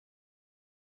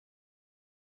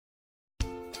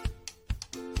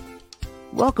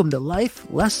Welcome to Life,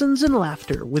 Lessons, and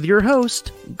Laughter with your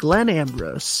host, Glenn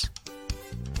Ambrose.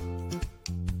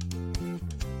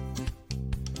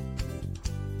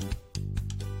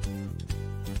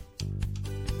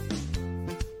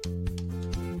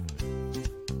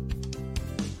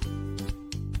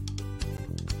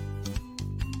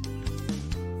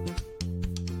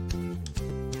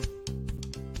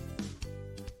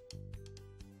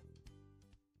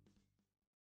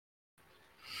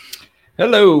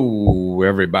 Hello,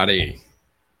 everybody.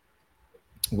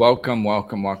 Welcome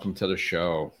to the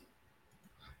show.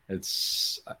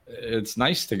 It's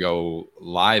nice to go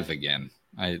live again.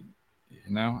 I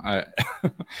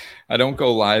I don't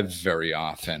go live very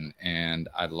often, and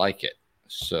I like it.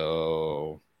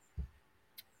 So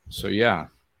yeah,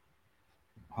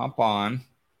 hop on.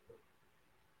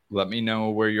 Let me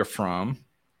know where you're from.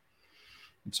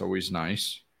 It's always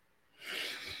nice.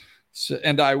 So,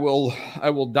 and I will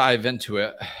dive into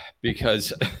it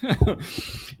because,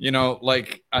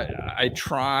 I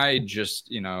try just,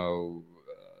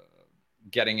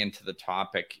 getting into the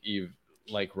topic,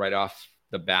 like right off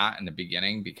the bat in the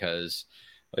beginning, because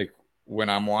like when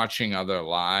I'm watching other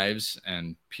lives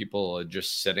and people are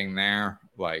just sitting there,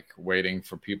 like waiting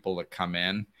for people to come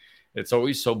in, it's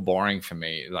always so boring for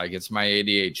me. Like it's my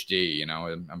ADHD,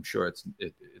 I'm sure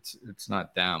it's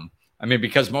not them. I mean,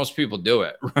 because most people do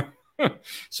it.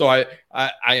 So I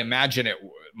imagine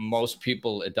most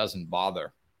people, it doesn't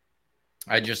bother.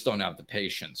 I just don't have the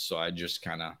patience. So I just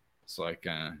kind of, it's like,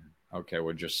 okay,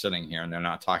 we're just sitting here and they're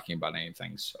not talking about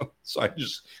anything. So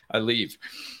I leave.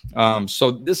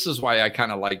 So this is why I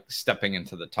kind of like stepping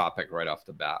into the topic right off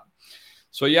the bat.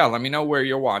 So yeah, let me know where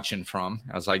you're watching from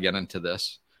as I get into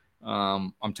this.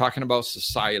 I'm talking about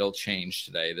societal change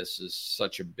today. This is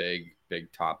such a big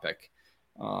topic.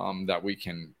 That we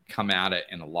can come at it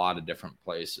in a lot of different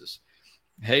places.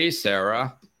 Hey,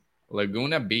 Sarah,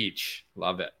 Laguna Beach.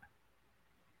 Love it.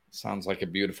 Sounds like a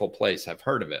beautiful place. I've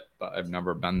heard of it, but I've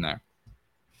never been there.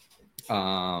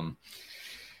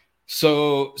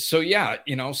 So yeah,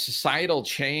 societal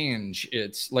change.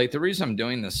 It's like the reason I'm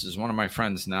doing this is one of my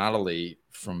friends, Natalie,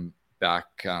 from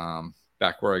back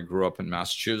where I grew up in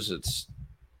Massachusetts,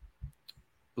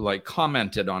 like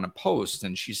commented on a post,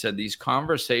 and she said these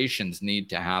conversations need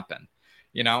to happen,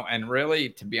 and really,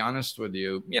 to be honest with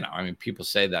you, I mean, people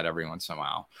say that every once in a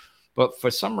while, but for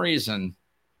some reason,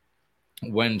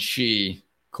 when she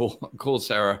cool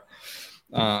Sarah,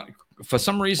 for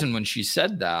some reason, when she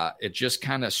said that, it just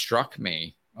kind of struck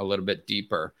me a little bit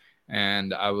deeper,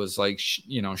 and I was like,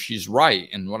 she's right.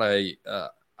 And what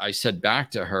I said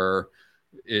back to her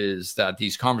is that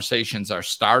these conversations are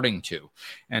starting to,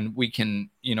 and we can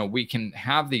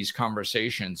have these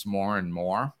conversations more and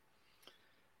more,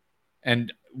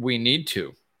 and we need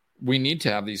to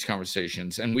have these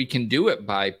conversations, and we can do it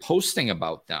by posting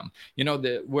about them.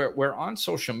 We're on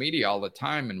social media all the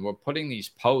time, and we're putting these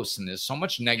posts, and there's so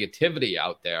much negativity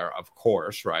out there, of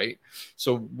course, right?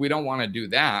 So we don't want to do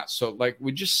that. So like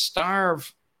we just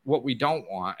starve what we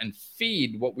don't want and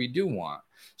feed what we do want.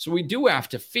 So we do have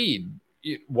to feed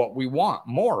what we want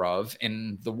more of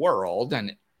in the world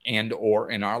and or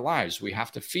in our lives. We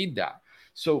have to feed that.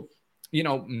 So,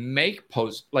 make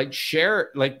posts, like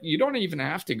share, like you don't even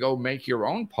have to go make your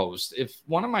own post. If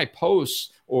one of my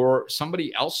posts or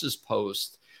somebody else's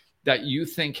post that you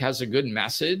think has a good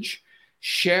message,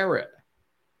 share it.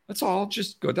 That's all.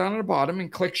 Just go down to the bottom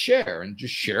and click share and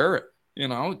just share it.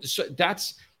 So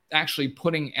that's actually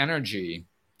putting energy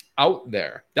out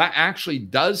there. That actually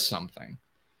does something.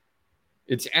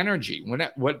 It's energy.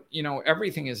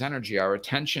 Everything is energy. Our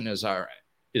attention is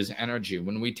energy.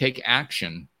 When we take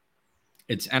action,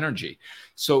 it's energy.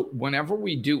 So whenever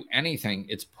we do anything,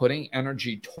 it's putting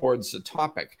energy towards the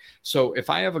topic. So if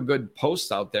I have a good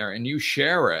post out there and you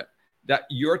share it, that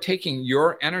you're taking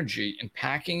your energy and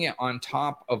packing it on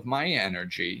top of my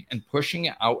energy and pushing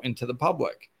it out into the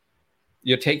public.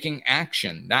 You're taking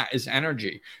action. That is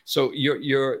energy. So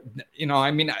you're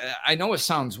I mean, I know it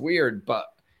sounds weird, but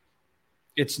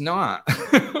it's not.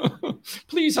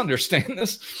 Please understand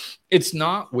this. It's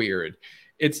not weird.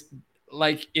 It's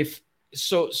like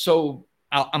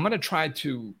I'm going to try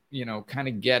to, kind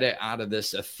of get it out of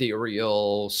this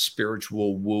ethereal,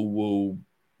 spiritual woo-woo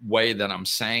way that I'm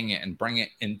saying it and bring it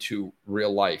into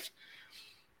real life,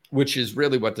 which is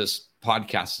really what this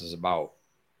podcast is about.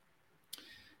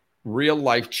 Real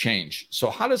life change. So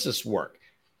how does this work?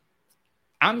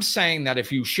 I'm saying that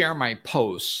if you share my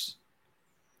posts,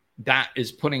 that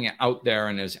is putting it out there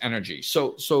and is energy.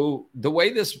 So the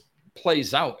way this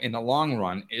plays out in the long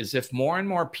run is if more and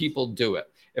more people do it,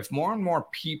 if more and more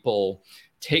people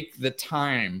take the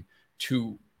time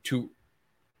to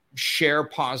share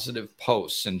positive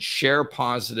posts and share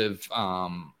positive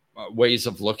ways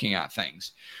of looking at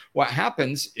things, what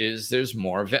happens is there's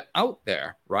more of it out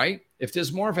there, right? If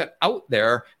there's more of it out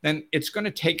there, then it's going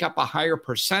to take up a higher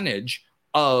percentage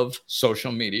of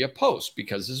social media posts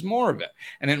because there's more of it.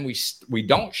 And then we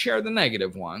don't share the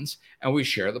negative ones and we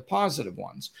share the positive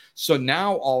ones. So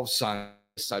now all of a sudden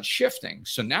it starts shifting.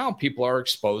 So now people are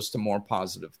exposed to more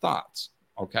positive thoughts.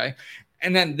 Okay.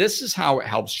 And then this is how it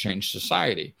helps change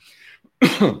society.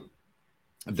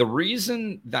 The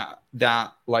reason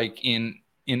that like in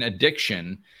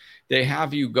addiction, they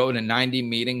have you go to 90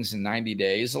 meetings in 90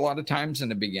 days a lot of times in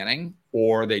the beginning,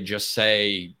 or they just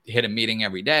say hit a meeting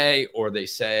every day, or they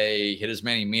say hit as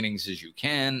many meetings as you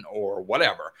can, or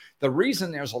whatever. The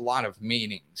reason there's a lot of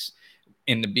meetings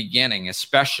in the beginning,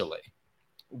 especially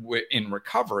in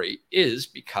recovery, is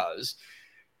because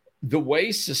the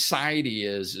way society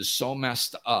is so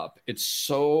messed up. It's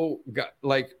so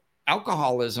like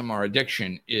alcoholism or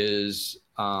addiction is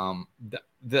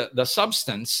the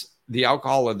substance. The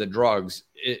alcohol or the drugs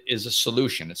is a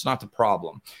solution. It's not the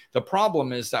problem. The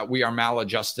problem is that we are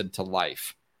maladjusted to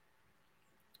life.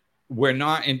 We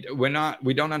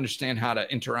don't understand how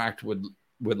to interact with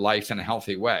life in a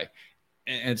healthy way.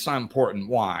 And it's not important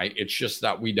why. It's just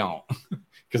that we don't,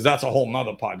 because that's a whole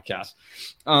nother podcast.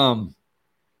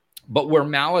 But we're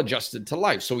maladjusted to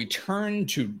life. So we turn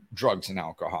to drugs and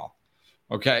alcohol.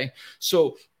 Okay.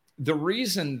 So the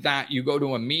reason that you go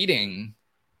to a meeting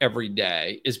every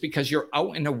day is because you're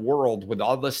out in the world with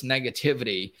all this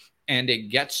negativity and it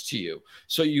gets to you.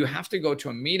 So you have to go to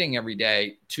a meeting every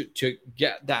day to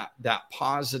get that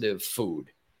positive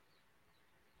food.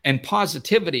 And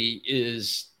positivity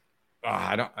is,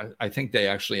 I think they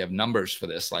actually have numbers for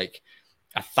this, like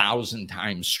 1,000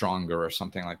 times stronger or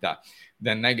something like that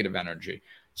than negative energy.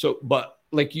 So, but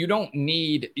like you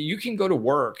can go to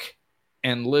work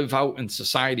and live out in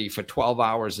society for 12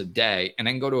 hours a day and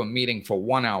then go to a meeting for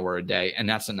 1 hour a day, and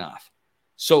that's enough.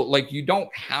 So like you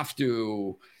don't have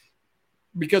to,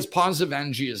 because positive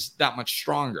energy is that much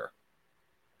stronger.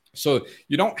 So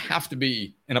you don't have to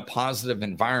be in a positive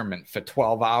environment for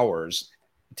 12 hours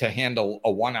to handle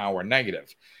a 1 hour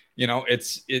negative. You know,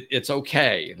 it's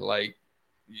okay. Like,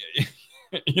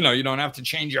 you know, you don't have to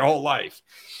change your whole life.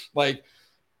 Like,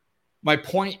 my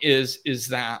point is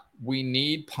that we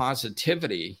need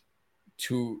positivity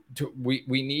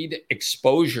we need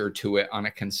exposure to it on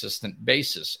a consistent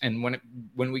basis. And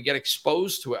when we get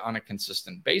exposed to it on a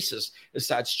consistent basis, it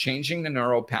starts changing the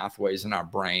neural pathways in our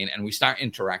brain, and we start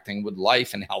interacting with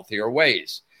life in healthier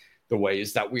ways, the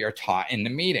ways that we are taught in the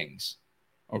meetings.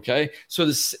 Okay. So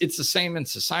it's the same in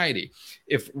society.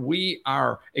 If we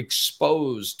are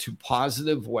exposed to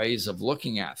positive ways of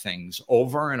looking at things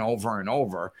over and over and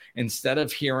over, instead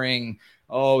of hearing,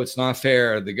 oh, it's not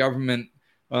fair, the government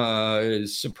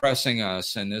is suppressing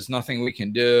us and there's nothing we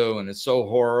can do and it's so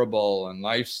horrible and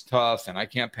life's tough and I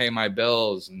can't pay my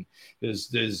bills and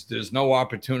there's no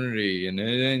opportunity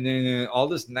and all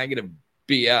this negative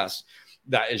BS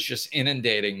that is just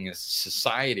inundating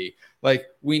society. Like,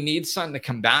 we need something to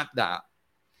combat that.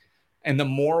 And the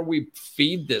more we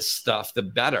feed this stuff, the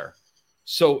better.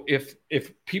 So if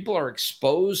people are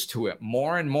exposed to it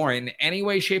more and more in any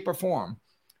way, shape, or form,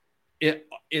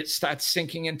 it starts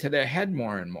sinking into their head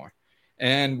more and more.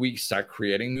 And we start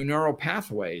creating new neural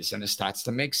pathways, and it starts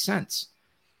to make sense.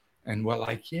 And we're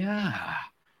like, yeah,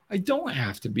 I don't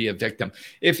have to be a victim.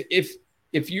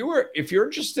 If you're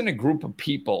just in a group of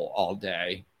people all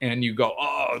day and you go,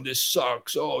 oh, this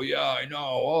sucks. Oh, yeah, I know.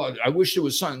 Oh, I wish there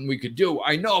was something we could do.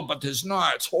 I know, but there's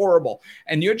not. It's horrible.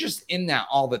 And you're just in that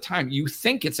all the time. You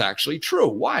think it's actually true.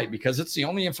 Why? Because it's the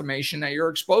only information that you're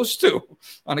exposed to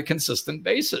on a consistent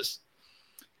basis.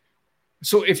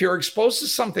 So if you're exposed to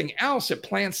something else, it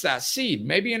plants that seed.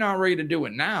 Maybe you're not ready to do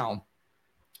it now,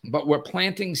 but we're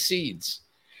planting seeds.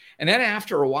 And then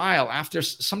after a while,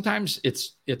 sometimes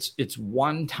it's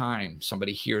one time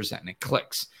somebody hears that and it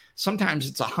clicks. Sometimes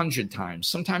it's 100 times.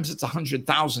 Sometimes it's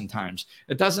 100,000 times.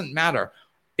 It doesn't matter.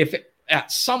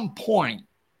 At some point,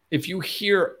 if you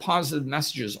hear positive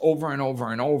messages over and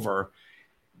over and over,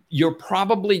 you're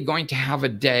probably going to have a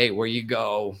day where you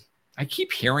go, I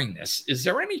keep hearing this. Is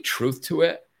there any truth to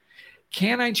it?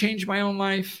 Can I change my own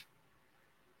life?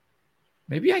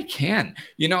 Maybe I can,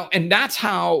 and that's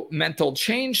how mental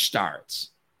change starts.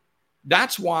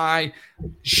 That's why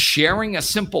sharing a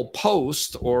simple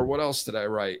post, or what else did I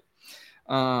write?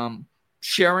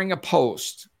 Sharing a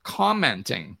post,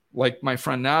 commenting like my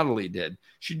friend Natalie did.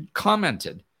 She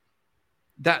commented.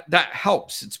 That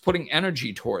helps. It's putting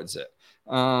energy towards it.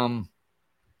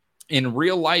 In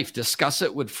real life, discuss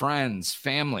it with friends,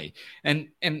 family. And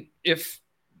if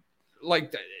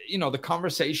like, the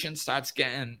conversation starts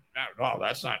getting, oh,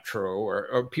 that's not true,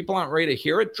 or people aren't ready to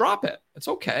hear it, drop it. It's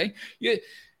okay.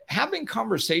 Having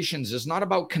conversations is not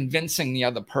about convincing the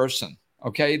other person.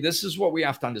 Okay, this is what we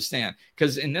have to understand,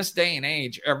 because in this day and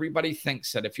age, everybody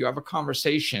thinks that if you have a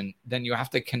conversation, then you have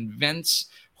to convince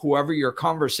whoever you're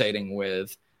conversating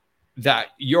with that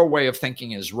your way of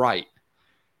thinking is right.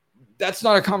 That's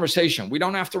not a conversation. We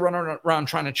don't have to run around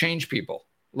trying to change people.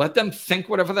 Let them think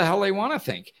whatever the hell they want to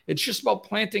think. It's just about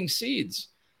planting seeds.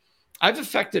 I've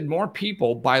affected more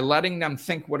people by letting them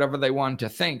think whatever they want to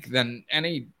think than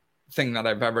anything that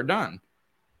I've ever done.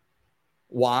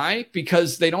 Why?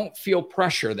 Because they don't feel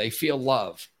pressure. They feel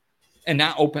love. And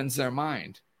that opens their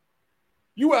mind.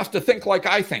 You have to think like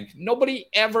I think. Nobody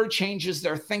ever changes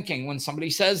their thinking when somebody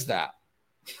says that.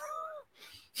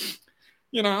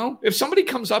 If somebody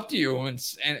comes up to you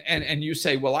and you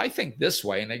say, well, I think this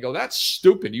way, and they go, that's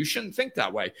stupid. You shouldn't think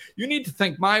that way. You need to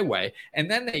think my way. And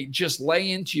then they just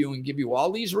lay into you and give you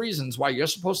all these reasons why you're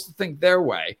supposed to think their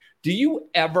way. Do you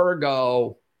ever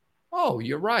go, oh,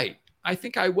 you're right, I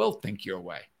think I will think your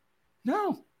way?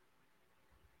 No.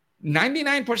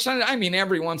 99%,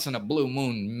 every once in a blue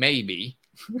moon, maybe.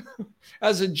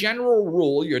 As a general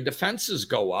rule, your defenses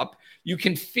go up. You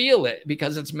can feel it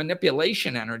because it's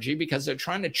manipulation energy, because they're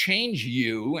trying to change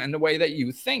you and the way that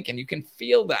you think, and you can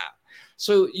feel that.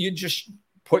 So you just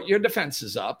put your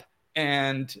defenses up.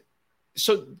 And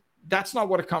so that's not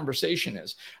what a conversation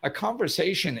is. A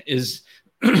conversation is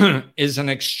an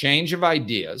exchange of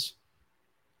ideas,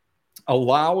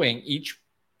 allowing each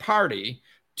party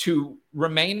to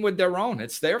remain with their own.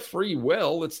 It's their free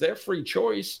will. It's their free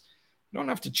choice. You don't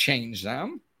have to change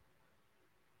them.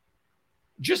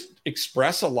 Just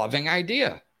express a loving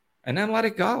idea and then let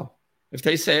it go. If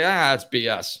they say, it's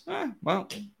BS, well,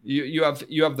 you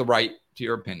have the right to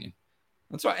your opinion.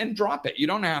 That's why, and drop it. You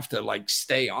don't have to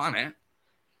stay on it.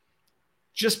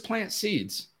 Just plant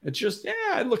seeds. It's just,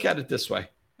 I look at it this way,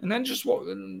 and then just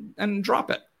and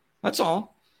drop it. That's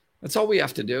all. That's all we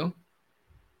have to do.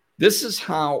 This is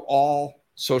how all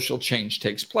social change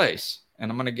takes place. And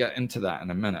I'm going to get into that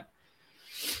in a minute.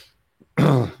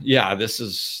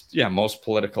 Most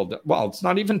political. Well, it's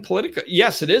not even political.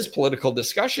 Yes, it is political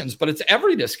discussions, but it's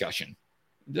every discussion.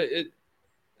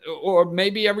 Or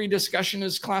maybe every discussion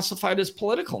is classified as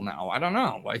political now. I don't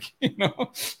know.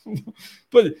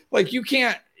 But you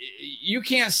can't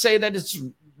say that it's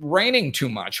raining too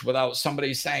much without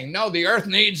somebody saying, no, the earth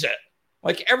needs it.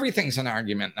 Everything's an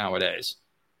argument nowadays.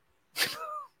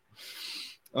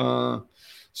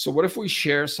 So what if we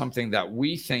share something that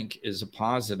we think is a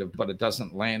positive, but it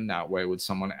doesn't land that way with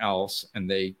someone else, and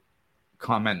they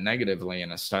comment negatively,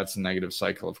 and it starts a negative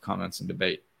cycle of comments and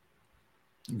debate?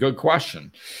 Good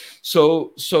question.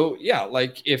 So yeah,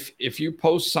 if you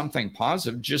post something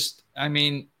positive,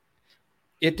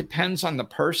 it depends on the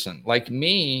person. Like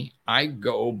me, I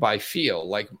go by feel.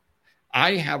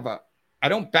 I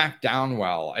don't back down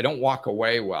well. I don't walk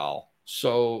away well.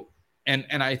 So, and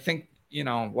I think,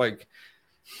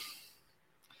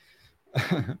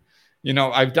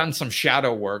 I've done some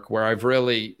shadow work where I've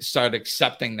really started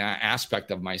accepting that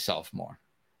aspect of myself more,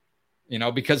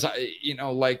 because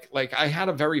I had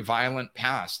a very violent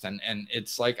past, and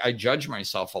it's I judge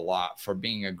myself a lot for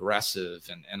being aggressive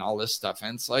and all this stuff.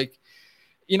 And it's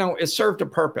it served a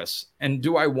purpose. And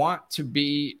do I want to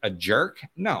be a jerk?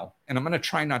 No. And I'm going to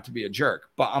try not to be a jerk,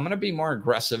 but I'm going to be more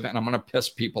aggressive, and I'm going to piss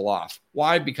people off.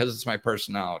 Why? Because it's my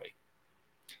personality.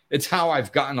 It's how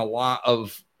I've gotten a lot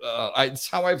of, it's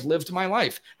how I've lived my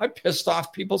life. I pissed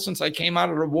off people since I came out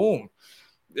of the womb.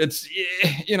 It's,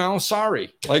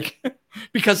 sorry,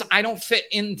 because I don't fit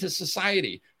into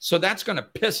society. So that's going to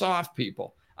piss off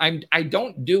people. I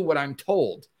don't do what I'm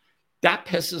told. That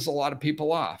pisses a lot of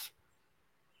people off.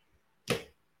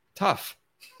 Tough.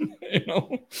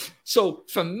 So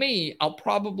for me, I'll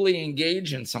probably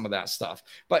engage in some of that stuff.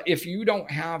 But if you don't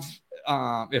have,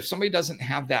 if somebody doesn't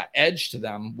have that edge to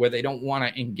them where they don't want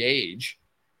to engage,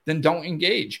 then don't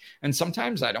engage. And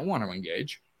sometimes I don't want to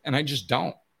engage, and I just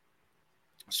don't.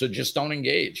 So just don't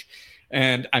engage.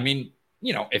 And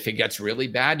if it gets really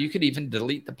bad, you could even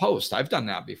delete the post. I've done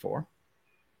that before,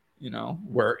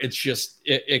 where it's just,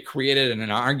 it created an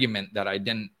argument that I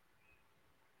didn't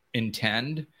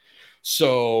intend.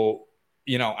 So,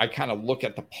 I kind of look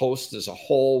at the post as a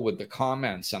whole with the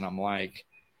comments, and I'm like,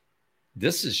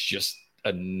 this is just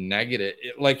a negative.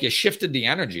 It shifted the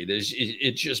energy.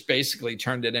 It just basically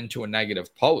turned it into a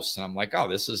negative post. And I'm like, oh,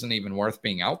 this isn't even worth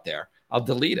being out there. I'll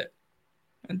delete it.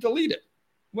 And delete it.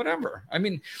 Whatever.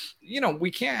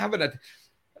 We can't have it.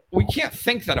 We can't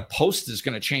think that a post is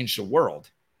going to change the world.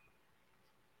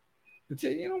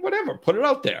 Whatever. Put it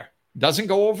out there. Doesn't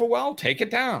go over well, take it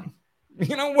down.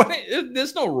 You know what?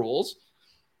 There's no rules,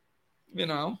 you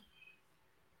know?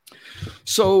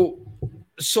 So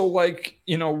like,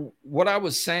 you know, what I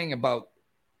was saying about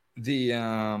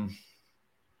the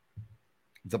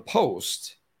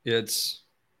post, it's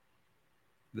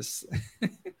this,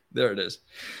 there it is.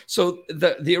 So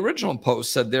the original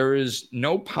post said there is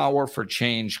no power for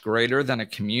change greater than a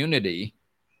community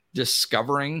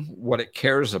discovering what it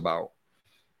cares about.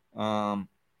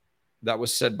 That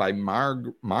was said by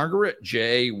Margaret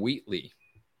J. Wheatley.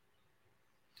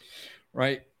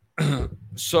 Right.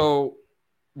 So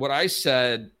what I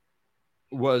said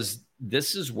was,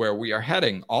 this is where we are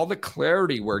heading. All the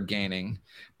clarity we're gaining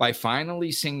by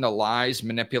finally seeing the lies,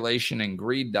 manipulation, and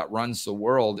greed that runs the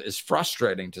world is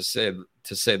frustrating, to say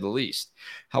the least.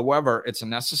 However, it's a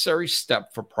necessary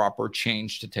step for proper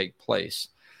change to take place.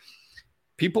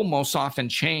 People most often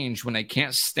change when they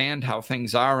can't stand how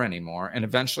things are anymore and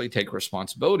eventually take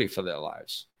responsibility for their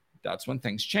lives. That's when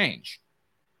things change,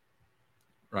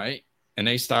 right? And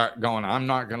they start going, I'm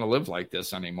not going to live like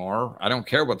this anymore. I don't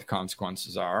care what the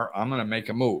consequences are. I'm going to make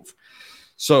a move.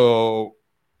 So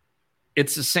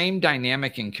it's the same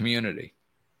dynamic in community.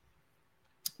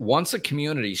 Once a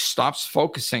community stops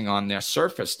focusing on their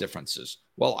surface differences,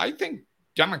 well, I think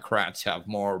Democrats have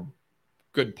more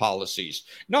good policies.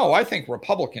 No, I think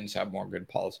Republicans have more good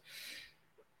policies.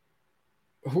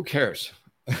 Who cares?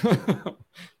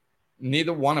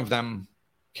 Neither one of them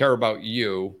care about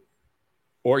you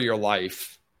or your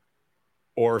life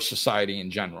or society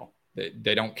in general.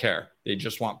 They don't care. They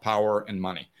just want power and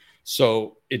money.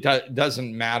 So it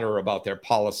doesn't matter about their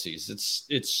policies.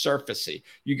 It's surfacey.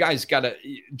 You guys gotta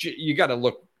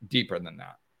look deeper than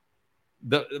that.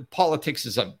 The politics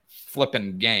is a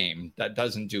flipping game that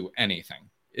doesn't do anything.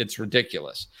 It's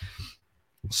ridiculous.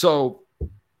 So,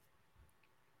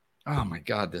 oh my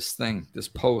God, this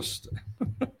post,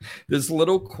 there's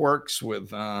little quirks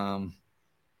with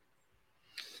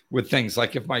things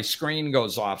like, if my screen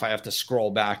goes off, I have to scroll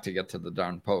back to get to the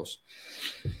darn post.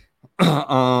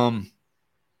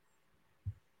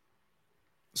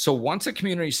 So once a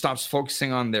community stops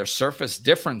focusing on their surface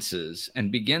differences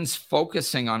and begins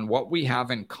focusing on what we have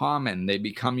in common, they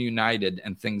become united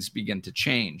and things begin to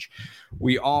change.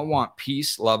 We all want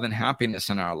peace, love, and happiness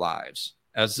in our lives.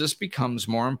 As this becomes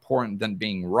more important than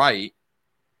being right,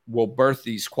 we'll birth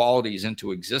these qualities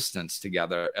into existence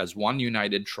together as one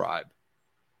united tribe.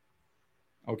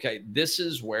 Okay, this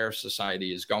is where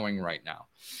society is going right now.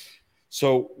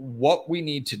 So what we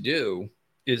need to do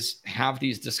is have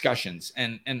these discussions.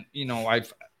 And you know,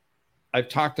 I've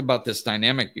talked about this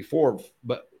dynamic before,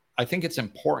 but I think it's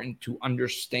important to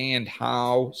understand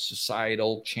how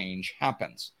societal change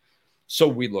happens. So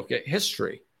we look at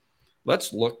history.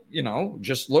 Let's look, you know,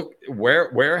 just look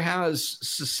where has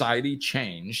society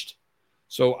changed?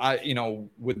 So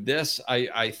with this,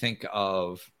 I think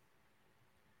of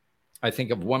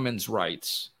women's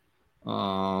rights,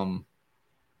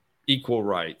 equal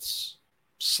rights,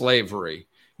 slavery,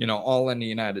 you know, all in the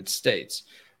United States.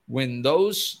 When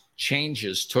those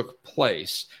changes took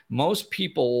place, most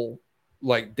people,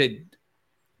 like,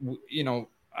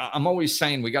 I'm always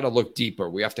saying we got to look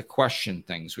deeper. We have to question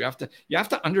things. You have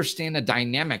to understand the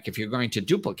dynamic if you're going to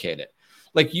duplicate it.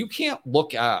 Like, you can't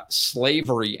look at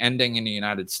slavery ending in the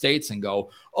United States and go,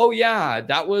 oh yeah,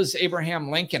 that was Abraham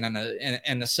Lincoln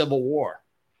in the Civil War.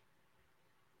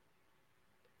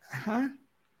 Huh?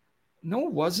 No,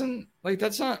 it wasn't. Like,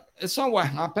 it's not what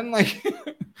happened. Like,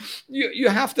 you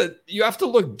have to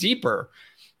look deeper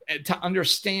to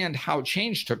understand how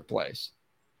change took place.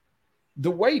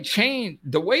 The way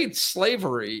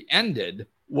slavery ended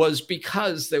was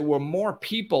because there were more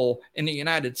people in the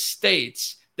United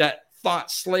States that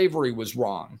thought slavery was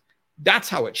wrong. That's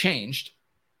how it changed.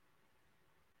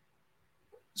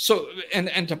 So,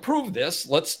 and to prove this,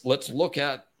 let's look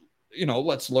at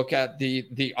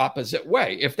the opposite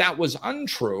way. If that was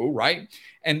untrue, right,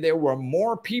 and there were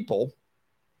more people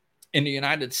in the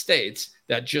United States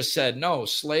that just said, no,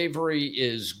 slavery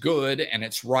is good and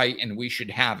it's right and we should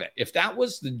have it. If that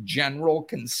was the general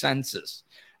consensus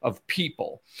of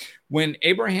people, when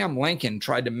Abraham Lincoln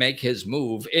tried to make his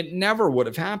move, it never would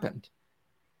have happened,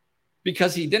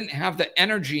 because he didn't have the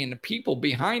energy and the people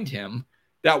behind him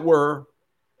that were,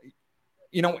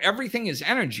 everything is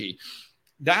energy.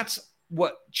 That's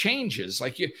what changes.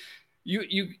 Like,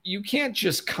 you can't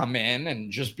just come in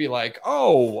and just be like,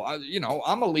 oh,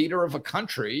 I'm a leader of a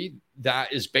country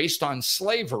that is based on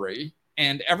slavery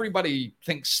and everybody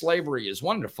thinks slavery is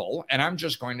wonderful and I'm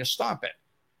just going to stop it.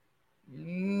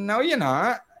 No, you're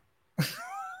not.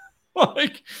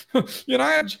 Like, you're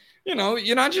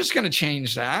not just going to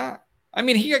change that. I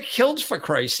mean, he got killed, for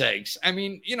Christ's sakes. I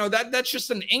mean, that's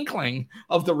just an inkling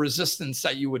of the resistance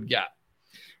that you would get,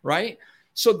 right?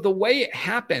 So the way it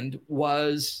happened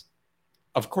was,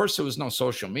 of course, there was no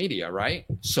social media, right?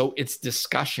 So it's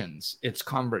discussions, it's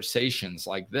conversations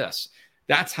like this.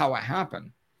 That's how it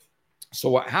happened. So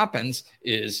what happens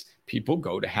is people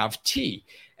go to have tea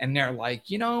and they're like,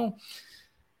 the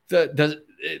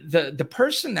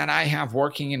person that I have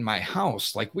working in my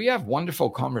house, like we have wonderful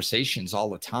conversations all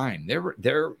the time. They're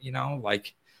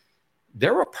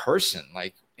a person,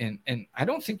 like, and I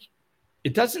don't think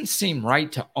it doesn't seem right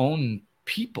to own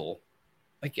people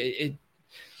like it.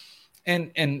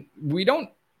 And we don't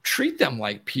treat them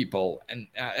like people. And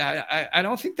I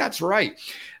don't think that's right.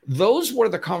 Those were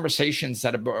the conversations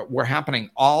that were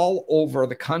happening all over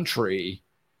the country,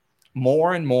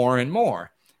 more and more and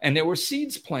more. And there were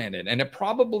seeds planted. And it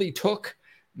probably took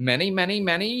many, many,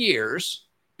 many years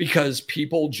because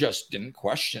people just didn't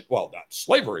question, well, that's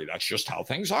slavery. That's just how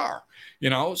things are,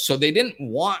 So they didn't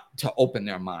want to open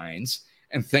their minds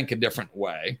and think a different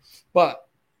way. But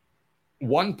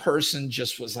one person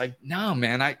just was like, no,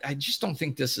 man, I just don't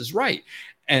think this is right.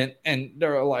 And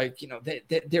they're like,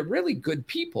 they're really good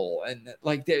people. And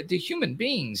like, they're human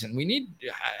beings and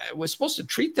we're supposed to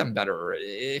treat them better.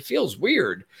 It feels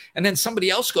weird. And then somebody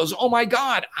else goes, oh my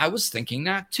God, I was thinking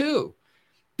that too.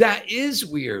 That is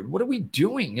weird. What are we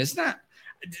doing?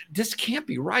 This can't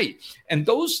be right. And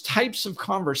those types of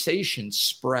conversations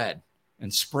spread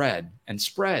and spread and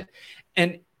spread.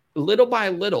 And little by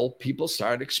little, people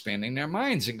started expanding their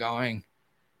minds and going,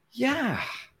 yeah,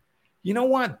 you know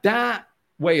what? That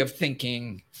way of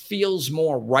thinking feels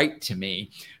more right to me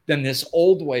than this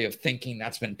old way of thinking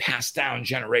that's been passed down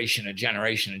generation to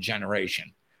generation to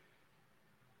generation.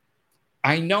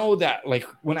 I know that, like,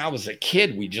 when I was a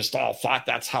kid, we just all thought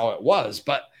that's how it was.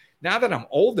 But now that I'm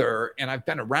older and I've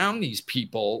been around these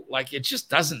people, like, it just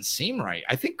doesn't seem right.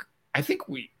 I think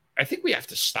we have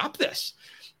to stop this.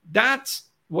 That's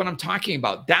what I'm talking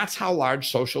about. That's how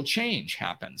large social change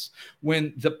happens.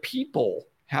 When the people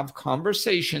have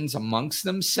conversations amongst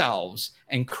themselves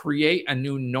and create a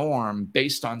new norm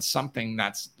based on something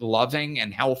that's loving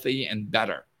and healthy and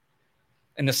better.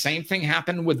 And the same thing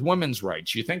happened with women's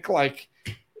rights. You think like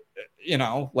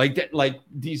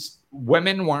these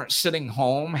women weren't sitting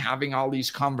home having all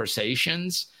these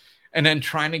conversations and then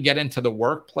trying to get into the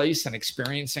workplace and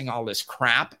experiencing all this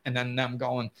crap. And then them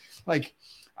going like,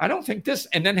 I don't think this,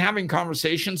 and then having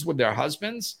conversations with their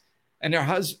husbands and their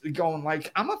husband going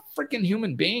like, I'm a freaking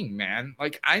human being, man.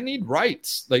 Like, I need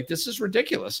rights. Like, this is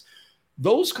ridiculous.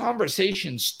 Those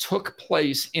conversations took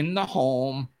place in the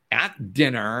home, at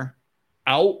dinner,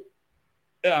 out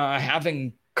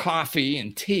having coffee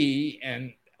and tea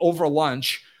and over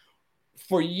lunch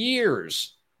for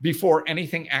years before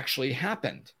anything actually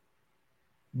happened.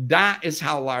 That is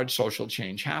how large social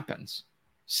change happens.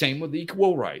 Same with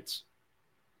equal rights.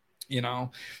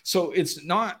 So it's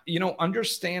not,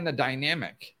 understand the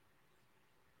dynamic.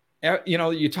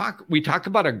 We talk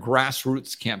about a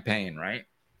grassroots campaign, right?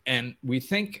 And we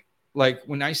think, like,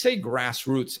 when I say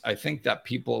grassroots, I think that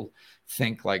people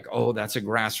think like, oh, that's a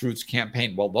grassroots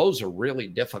campaign. Well, those are really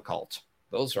difficult.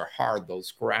 Those are hard,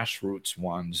 those grassroots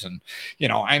ones. And,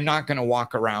 I'm not going to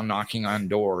walk around knocking on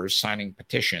doors, signing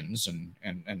petitions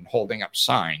and holding up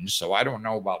signs. So I don't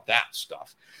know about that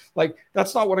stuff. Like,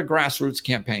 that's not what a grassroots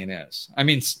campaign is. I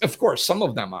mean, of course, some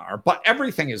of them are, but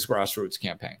everything is grassroots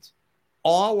campaigns.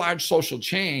 All large social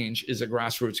change is a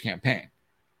grassroots campaign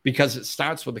because it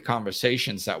starts with the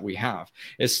conversations that we have.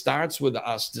 It starts with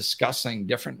us discussing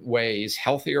different ways,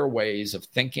 healthier ways of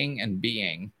thinking and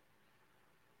being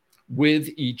with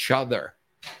each other.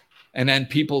 And then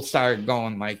people started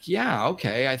going like, yeah,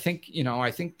 okay, I think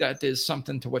that is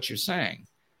something to what you're saying.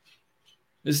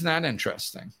 Isn't that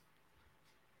interesting?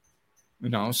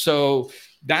 So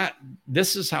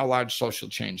this is how large social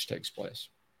change takes place.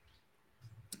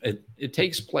 It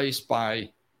takes place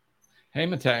by, hey,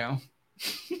 Mateo,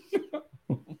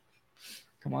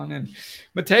 come on in.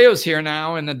 Mateo's here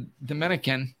now in the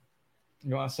Dominican.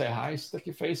 You want to say hi? Stick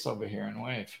your face over here and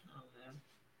wave.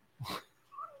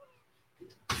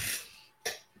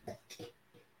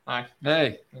 Hi.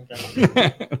 Hey.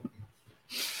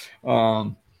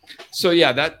 Okay. So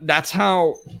yeah, that's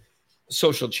how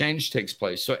social change takes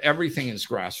place. So everything is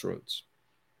grassroots.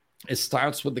 It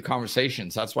starts with the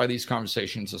conversations. That's why these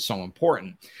conversations are so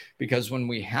important, because when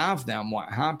we have them, what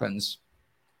happens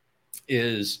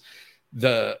is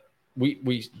it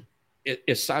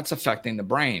starts affecting the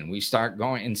brain. We start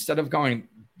going, instead of going,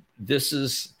 this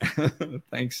is,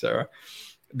 thanks, Sarah.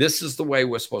 This is the way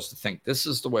we're supposed to think. This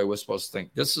is the way we're supposed to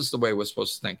think. This is the way we're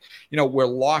supposed to think. We're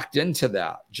locked into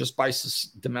that just by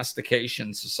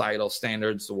domestication, societal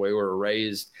standards, the way we were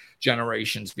raised,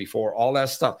 generations before, all that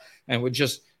stuff. And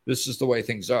this is the way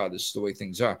things are. This is the way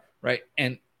things are, right?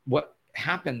 And what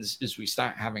happens is we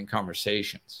start having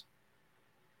conversations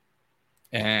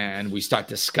and we start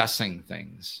discussing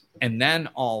things. And then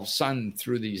all of a sudden,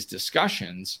 through these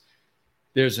discussions,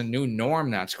 there's a new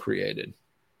norm that's created.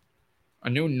 A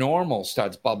new normal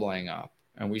starts bubbling up,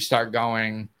 and we start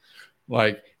going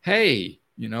like, hey,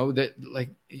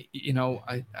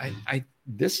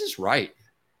 this is right.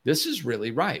 This is really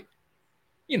right.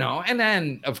 And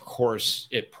then of course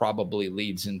it probably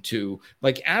leads into,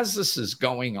 like, as this is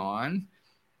going on,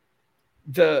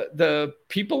 the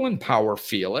people in power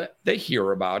feel it. They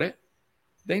hear about it.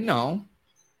 They know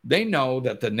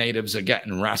that the natives are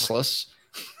getting restless.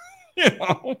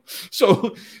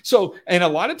 So and a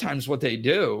lot of times what they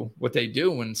do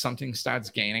when something starts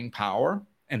gaining power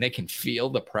and they can feel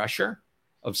the pressure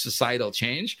of societal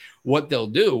change, what they'll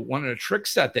do, one of the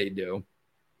tricks that they do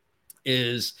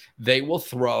is they will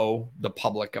throw the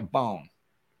public a bone.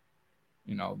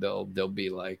 They'll be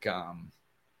like, I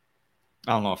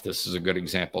don't know if this is a good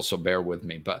example, so bear with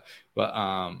me, but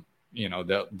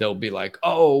they'll be like,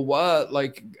 oh, what,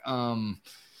 like,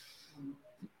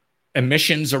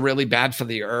 emissions are really bad for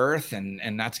the earth,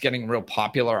 and that's getting a real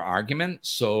popular argument.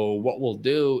 So what we'll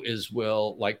do is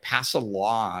we'll like pass a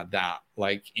law that,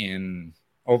 like, in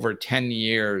over 10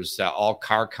 years that all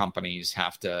car companies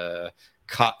have to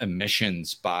cut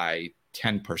emissions by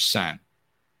 10%,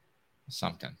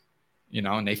 something,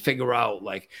 and they figure out,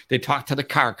 like, they talk to the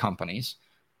car companies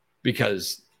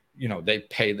because, they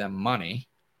pay them money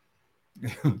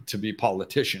to be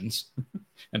politicians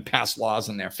and pass laws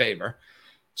in their favor.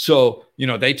 So,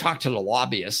 they talk to the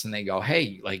lobbyists and they go,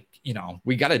 hey, like,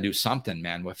 we got to do something,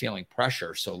 man. We're feeling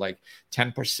pressure. So like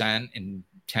 10% in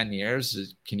 10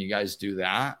 years, can you guys do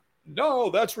that? No,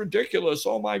 that's ridiculous.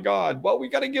 Oh my God. Well, we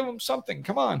got to give them something.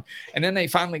 Come on. And then they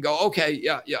finally go, okay,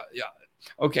 yeah.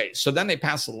 Okay. So then they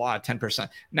pass the law at 10%.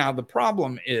 Now, the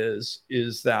problem is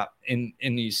that in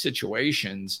these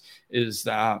situations is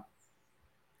that,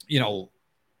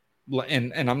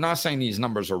 and I'm not saying these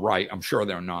numbers are right. I'm sure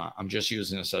they're not. I'm just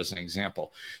using this as an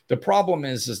example. The problem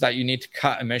is that you need to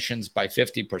cut emissions by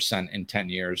 50% in 10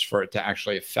 years for it to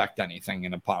actually affect anything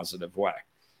in a positive way.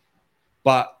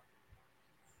 But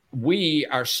we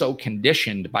are so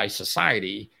conditioned by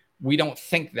society, we don't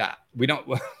think that.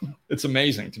 It's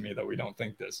amazing to me that we don't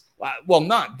think this. Well,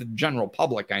 not the general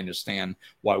public. I understand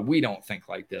why we don't think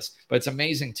like this, but it's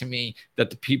amazing to me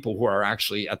that the people who are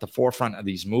actually at the forefront of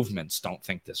these movements don't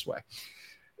think this way.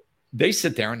 They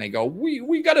sit there and they go,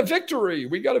 we got a victory.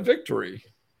 We got a victory.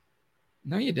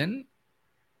 No, you didn't.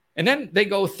 And then they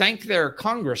go thank their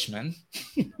congressman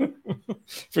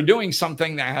for doing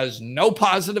something that has no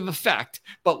positive effect,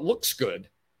 but looks good.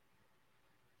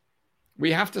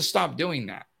 We have to stop doing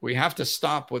that. We have to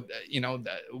stop with,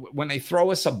 when they throw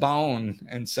us a bone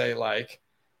and say, like,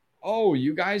 oh,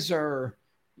 you guys are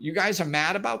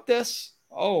mad about this?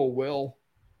 Oh, we'll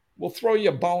throw you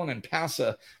a bone and pass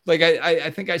like, I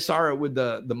think I saw it with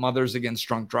the Mothers Against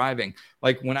Drunk Driving.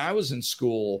 Like, when I was in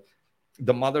school,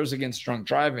 the Mothers Against Drunk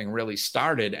Driving really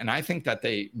started, and I think that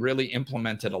they really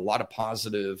implemented a lot of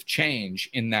positive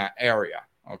change in that area.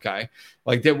 Okay.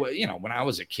 Like, they were, when I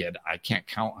was a kid, I can't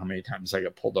count how many times I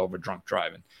got pulled over drunk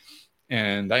driving,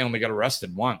 and I only got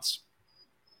arrested once.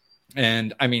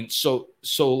 And I mean, so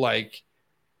like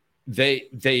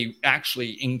they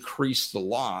actually increased the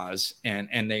laws and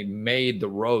they made the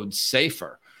roads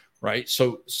safer. Right.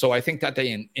 So I think that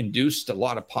they induced a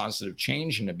lot of positive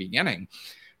change in the beginning,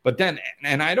 but then,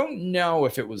 and I don't know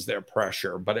if it was their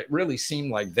pressure, but it really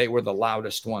seemed like they were the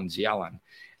loudest ones yelling.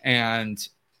 And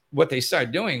what they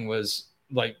started doing was,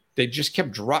 like, they just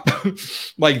kept dropping,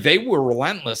 like, they were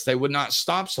relentless. They would not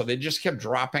stop. So they just kept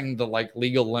dropping the, like,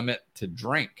 legal limit to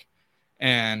drink.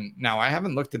 And now I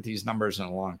haven't looked at these numbers in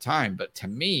a long time, but to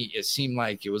me, it seemed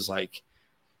like it was like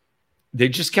they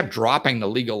just kept dropping the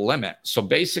legal limit. So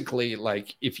basically,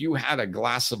 like, if you had a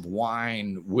glass of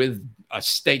wine with a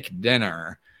steak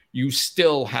dinner, you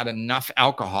still had enough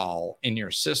alcohol in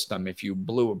your system if you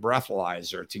blew a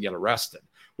breathalyzer to get arrested,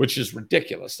 which is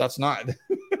ridiculous. That's not,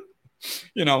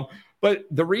 but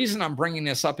the reason I'm bringing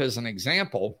this up as an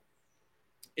example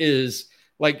is,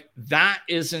 like, that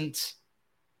isn't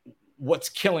what's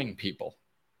killing people,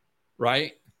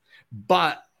 right?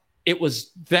 But it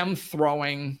was them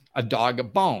throwing a dog a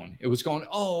bone. It was going,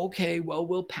 oh, okay, well,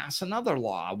 we'll pass another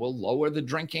law. We'll lower the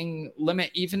drinking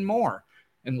limit even more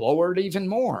and lower it even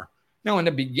more. Now, in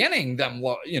the beginning, them,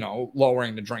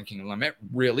 lowering the drinking limit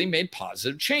really made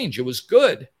positive change. It was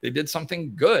good. They did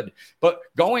something good. But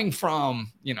going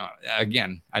from,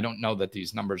 again, I don't know that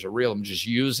these numbers are real. I'm just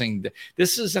using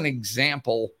this is an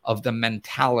example of the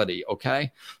mentality.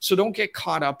 Okay. So don't get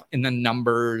caught up in the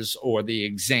numbers or the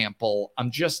example. I'm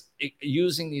just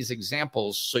using these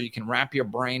examples so you can wrap your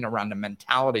brain around the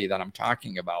mentality that I'm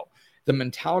talking about. The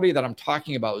mentality that I'm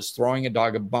talking about is throwing a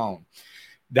dog a bone.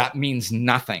 That means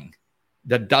nothing.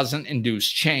 That doesn't induce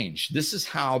change. This is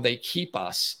how they keep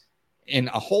us in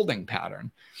a holding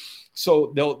pattern.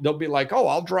 So they'll be like, oh,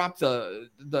 I'll drop the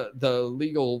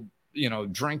legal,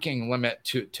 drinking limit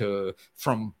to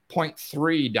from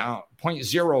 0.3 down,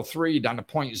 0.03 down to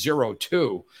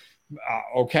 0.02.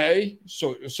 Okay.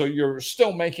 So you're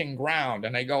still making ground.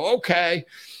 And they go, okay.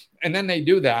 And then they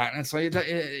do that. And it's like,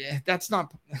 that's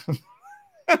not,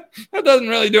 that doesn't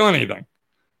really do anything.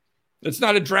 It's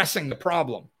not addressing the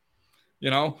problem.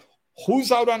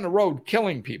 Who's out on the road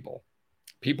killing people?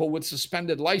 People with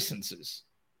suspended licenses.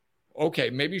 Okay,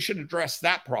 maybe you should address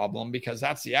that problem because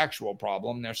that's the actual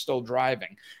problem. They're still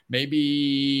driving.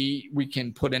 Maybe we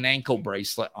can put an ankle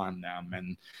bracelet on them.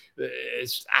 And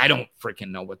I don't freaking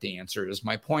know what the answer is.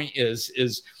 My point is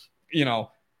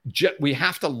we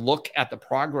have to look at the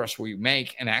progress we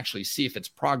make and actually see if it's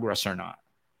progress or not.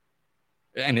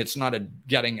 And it's not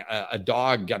getting a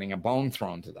dog getting a bone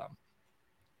thrown to them.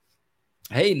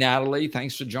 Hey, Natalie,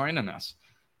 thanks for joining us.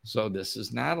 So this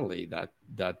is Natalie that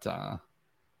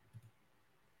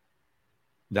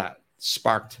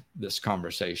sparked this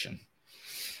conversation.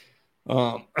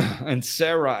 And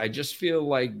Sarah, I just feel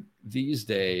like these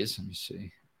days, let me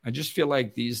see. I just feel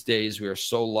like these days we are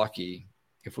so lucky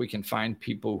if we can find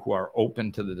people who are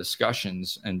open to the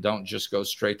discussions and don't just go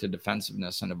straight to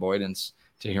defensiveness and avoidance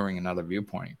to hearing another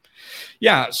viewpoint.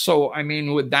 Yeah. So, I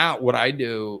mean, with that, what I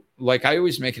do, like I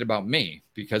always make it about me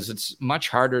because it's much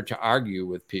harder to argue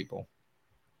with people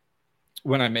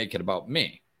when I make it about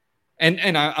me.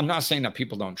 And I'm not saying that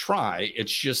people don't try.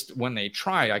 It's just when they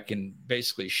try, I can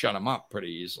basically shut them up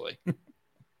pretty easily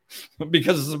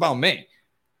because it's about me.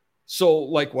 So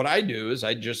like what I do is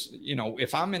I just,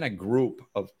 if I'm in a group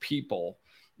of people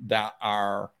that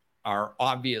are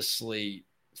obviously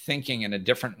thinking in a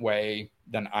different way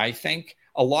than I think,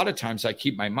 a lot of times I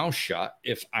keep my mouth shut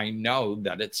if I know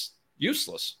that it's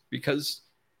useless because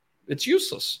it's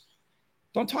useless.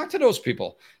 Don't talk to those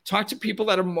people. Talk to people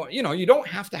that are more, you don't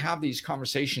have to have these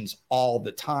conversations all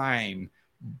the time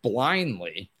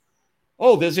blindly.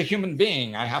 Oh, there's a human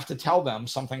being. I have to tell them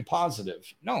something positive.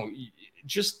 No,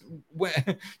 just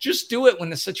do it when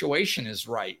the situation is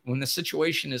right, when the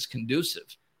situation is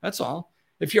conducive. That's all.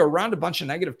 If you're around a bunch of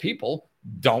negative people,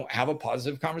 don't have a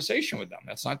positive conversation with them.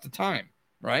 That's not the time,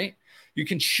 right? You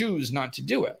can choose not to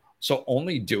do it. So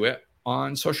only do it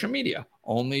on social media.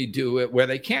 Only do it where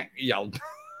they can't yell,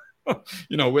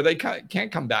 where they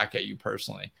can't come back at you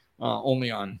personally. Only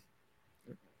on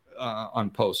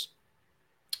posts.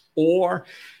 Or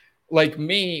like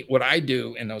me, what I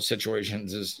do in those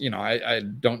situations is, I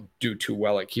don't do too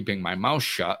well at keeping my mouth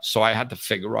shut. So I had to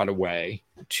figure out a way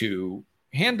to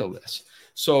handle this.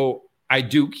 So I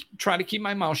do try to keep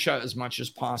my mouth shut as much as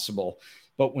possible.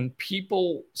 But when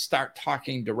people start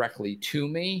talking directly to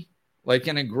me, like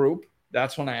in a group,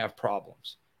 that's when I have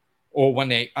problems. Or when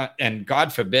they, and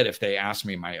God forbid if they ask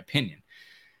me my opinion,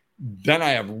 then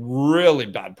I have really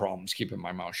bad problems keeping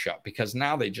my mouth shut because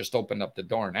now they just opened up the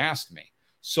door and asked me.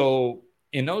 So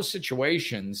in those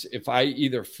situations, if I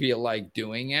either feel like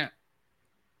doing it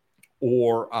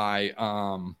or I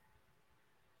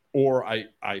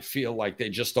feel like they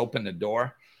just opened the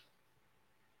door,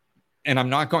 and I'm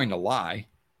not going to lie.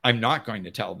 I'm not going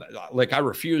to tell them. Like I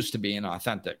refuse to be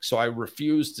inauthentic. So I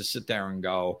refuse to sit there and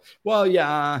go, well,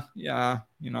 yeah,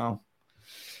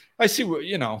 I see what,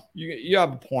 you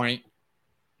have a point.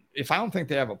 If I don't think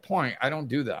they have a point, I don't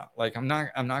do that. Like I'm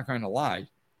not going to lie,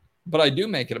 but I do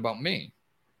make it about me.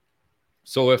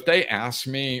 So if they ask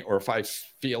me, or if I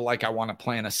feel like I want to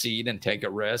plant a seed and take a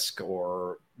risk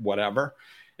or whatever,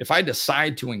 if I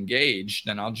decide to engage,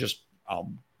 then I'll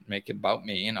make it about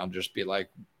me. And I'll just be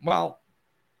like, well,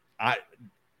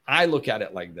 I look at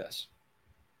it like this.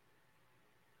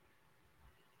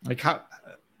 Like how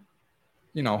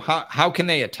can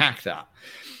they attack that?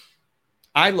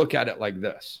 I look at it like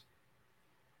this.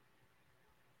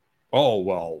 Oh,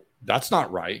 well, that's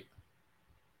not right.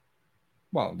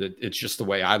 Well, it's just the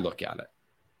way I look at it.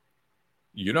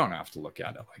 You don't have to look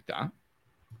at it like that.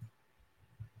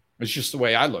 It's just the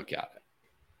way I look at it.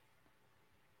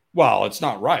 Well, it's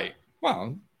not right.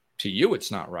 Well, to you, it's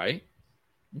not right.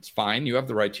 It's fine. You have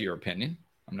the right to your opinion.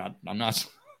 I'm not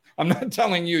I'm not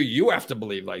telling you you have to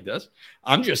believe like this.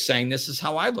 I'm just saying this is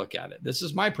how I look at it. This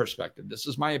is my perspective. This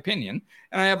is my opinion,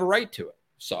 and I have a right to it.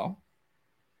 So,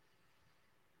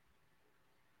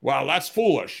 well, that's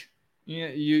foolish.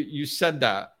 You said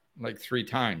that like 3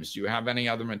 times. Do you have any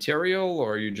other material,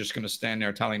 or are you just going to stand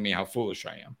there telling me how foolish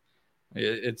I am?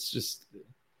 It's just,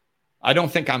 I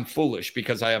don't think I'm foolish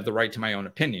because I have the right to my own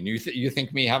opinion. You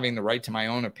think me having the right to my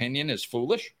own opinion is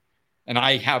foolish? And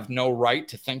I have no right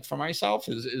to think for myself?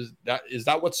 Is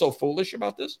that what's so foolish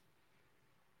about this?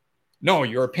 No,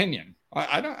 your opinion.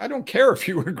 I don't care if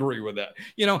you agree with that.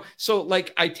 So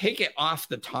like I take it off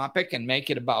the topic and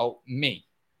make it about me.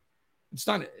 It's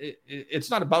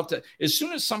not about that. As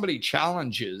soon as somebody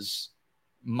challenges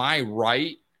my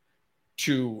right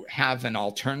to have an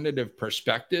alternative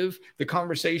perspective, the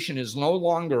conversation is no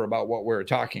longer about what we're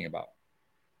talking about.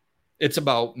 It's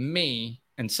about me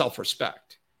and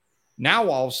self-respect. Now,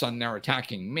 all of a sudden, they're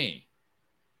attacking me.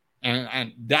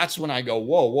 And that's when I go,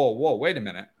 whoa, wait a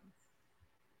minute.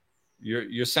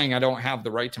 You're saying I don't have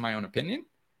the right to my own opinion?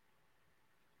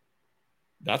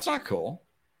 That's not cool.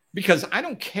 Because I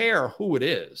don't care who it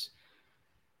is.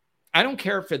 I don't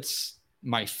care if it's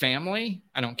my family.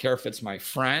 I don't care if it's my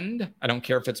friend. I don't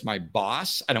care if it's my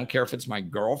boss. I don't care if it's my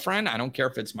girlfriend. I don't care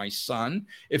if it's my son.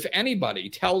 If anybody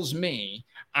tells me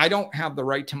I don't have the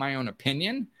right to my own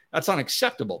opinion, that's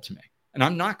unacceptable to me. And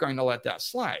I'm not going to let that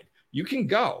slide. You can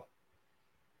go.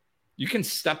 You can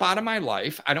step out of my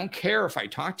life. I don't care if I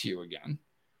talk to you again,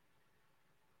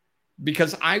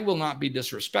 because I will not be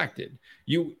disrespected.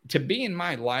 To be in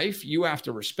my life, you have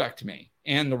to respect me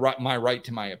and my right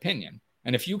to my opinion.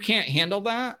 And if you can't handle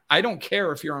that, I don't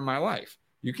care if you're in my life.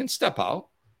 You can step out.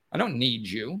 I don't need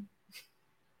you.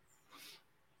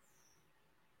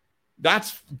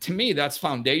 To me, that's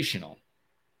foundational.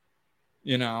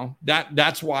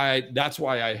 That's why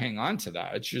I hang on to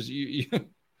that. It's just you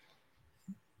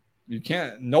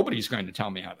can't. Nobody's going to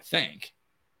tell me how to think.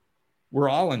 We're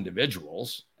all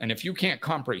individuals. And if you can't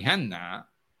comprehend that,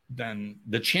 then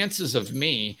the chances of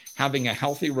me having a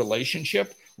healthy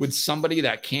relationship with somebody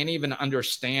that can't even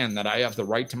understand that I have the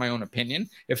right to my own opinion,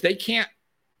 if they can't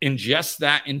ingest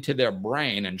that into their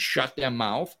brain and shut their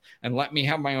mouth and let me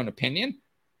have my own opinion,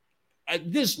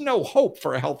 there's no hope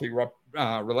for a healthy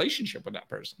relationship with that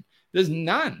person. There's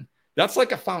none. That's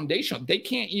like a foundation. They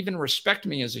can't even respect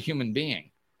me as a human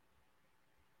being.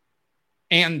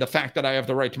 And the fact that I have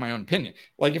the right to my own opinion.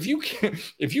 Like if you can't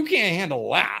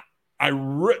handle that,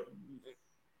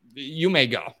 you may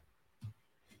go.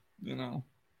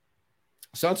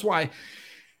 So that's why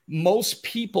most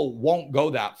people won't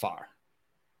go that far.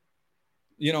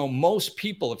 Most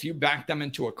people, if you back them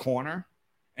into a corner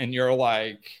and you're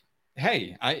like,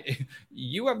 hey,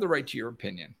 you have the right to your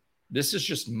opinion. This is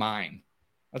just mine.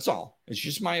 That's all. It's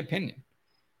just my opinion.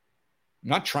 I'm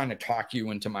not trying to talk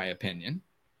you into my opinion.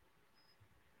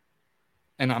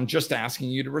 And I'm just asking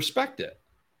you to respect it.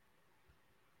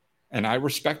 And I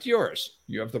respect yours.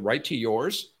 You have the right to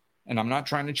yours, and I'm not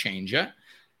trying to change it.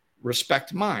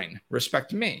 Respect mine.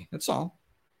 Respect me. That's all.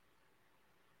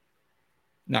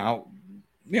 Now,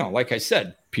 like I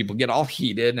said, people get all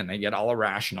heated and they get all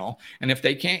irrational. And if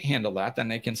they can't handle that, then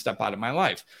they can step out of my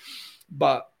life.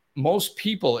 But most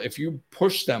people, if you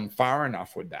push them far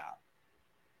enough with that,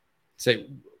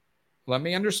 say, let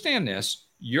me understand this.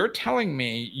 You're telling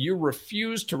me you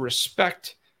refuse to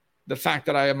respect the fact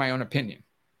that I have my own opinion.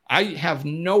 I have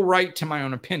no right to my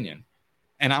own opinion.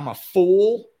 And I'm a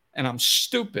fool and I'm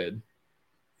stupid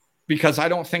because I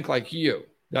don't think like you.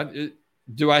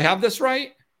 Do I have this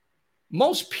right?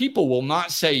 Most people will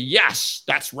not say, yes,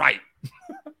 that's right.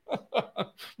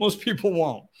 Most people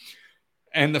won't.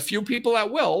 And the few people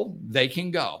that will, they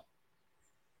can go.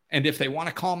 And if they want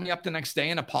to call me up the next day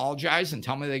and apologize and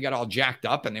tell me they got all jacked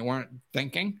up and they weren't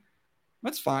thinking,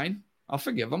 that's fine. I'll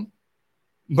forgive them.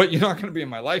 But you're not going to be in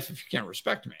my life if you can't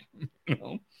respect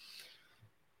me.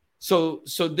 So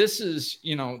this is,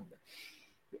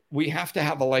 we have to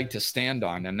have a leg to stand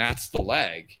on, and that's the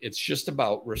leg. It's just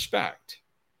about respect.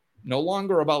 No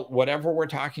longer about whatever we're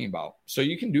talking about. So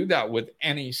you can do that with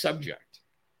any subject.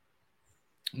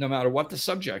 No matter what the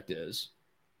subject is,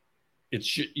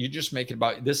 you just make it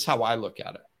about, this is how I look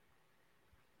at it.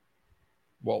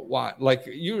 Well, why? Like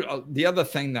the other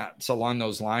thing that's along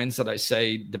those lines that I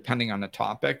say, depending on the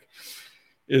topic,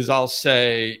 is I'll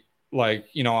say, like,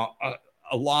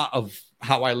 a lot of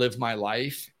how I live my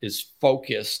life is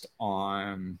focused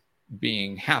on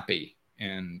being happy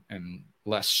and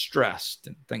less stressed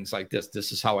and things like this.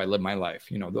 This is how I live my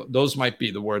life. Those might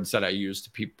be the words that I use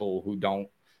to people who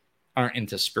aren't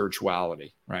into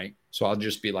spirituality, right? So I'll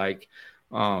just be like,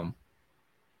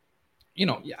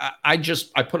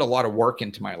 I put a lot of work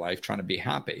into my life trying to be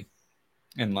happy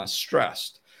and less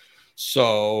stressed.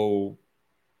 So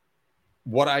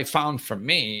what I found for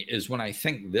me is when I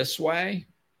think this way,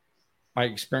 I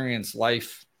experience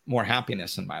more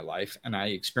happiness in my life, and I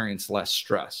experience less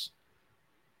stress.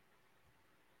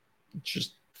 It's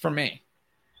just for me,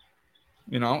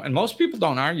 and most people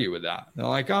don't argue with that. They're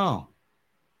like, oh,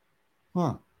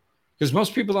 huh. Because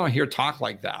most people don't hear talk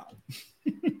like that,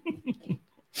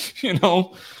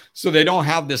 so they don't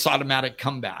have this automatic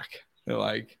comeback. They're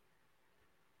like,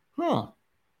 huh.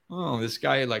 Oh, this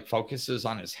guy like focuses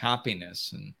on his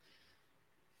happiness and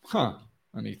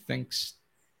he thinks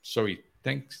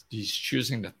he's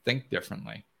choosing to think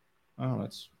differently. Oh,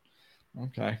 that's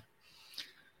okay.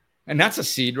 And that's a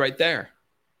seed right there.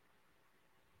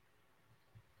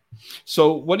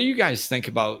 So what do you guys think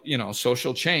about,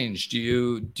 social change? Do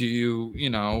you,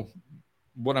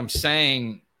 what I'm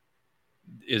saying,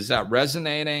 is that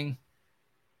resonating?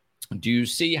 Do you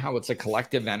see how it's a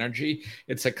collective energy?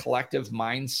 It's a collective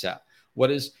mindset.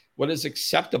 What is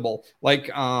acceptable? Like,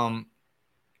 I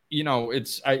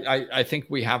think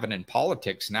we have it in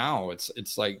politics now.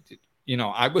 It's like,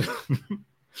 I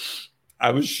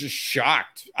was just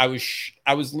shocked. I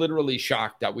was literally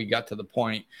shocked that we got to the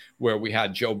point where we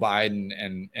had Joe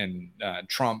Biden and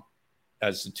Trump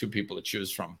as the two people to choose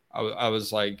from. I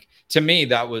was like, to me,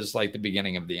 that was like the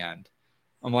beginning of the end.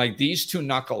 I'm like, these two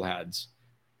knuckleheads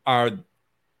are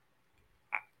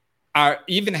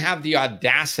even have the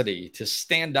audacity to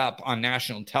stand up on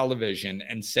national television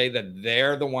and say that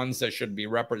they're the ones that should be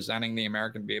representing the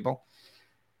American people.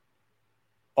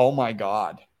 Oh my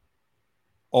God.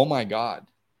 Oh my God.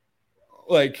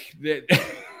 Like,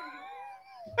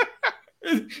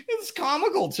 it's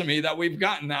comical to me that we've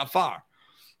gotten that far.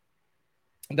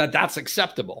 That's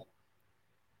acceptable.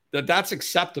 That's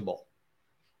acceptable.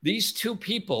 These two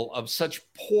people of such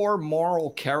poor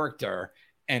moral character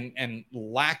and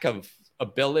lack of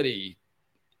ability,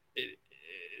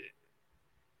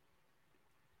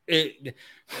 and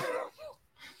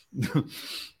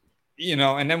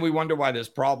then we wonder why there's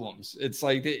problems. It's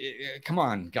like, come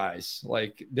on, guys.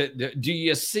 Like, do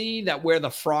you see that we're the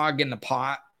frog in the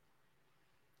pot?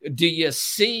 Do you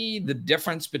see the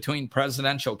difference between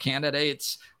presidential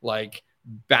candidates like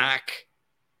back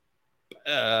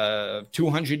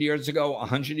 200 years ago,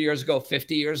 100 years ago,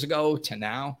 50 years ago to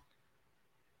now?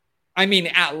 I mean,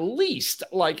 at least,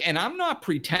 like, and I'm not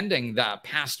pretending that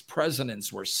past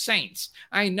presidents were saints.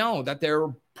 I know that they're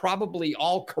probably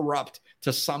all corrupt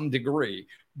to some degree,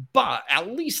 but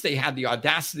at least they had the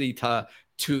audacity to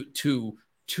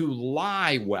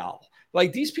lie well.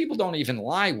 Like, these people don't even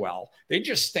lie well. They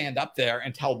just stand up there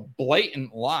and tell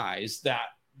blatant lies that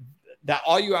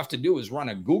all you have to do is run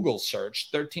a Google search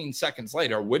 13 seconds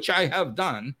later, which I have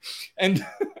done, and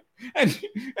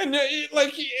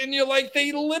you're like,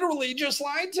 they literally just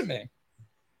lied to me.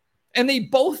 And they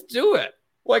both do it.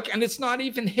 Like, and it's not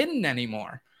even hidden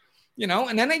anymore.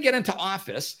 And then they get into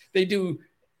office, they do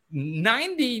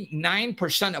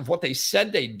 99% of what they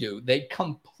said they'd do. They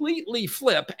completely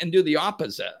flip and do the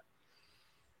opposite.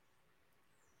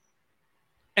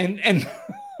 And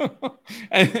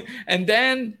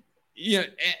then,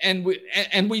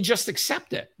 and we just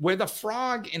accept it. We're the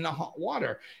frog in the hot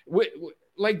water.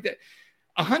 Like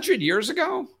 100 years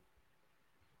ago,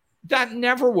 that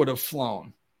never would have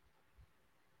flown.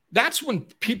 That's when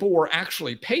people were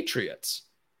actually patriots.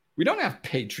 We don't have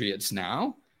patriots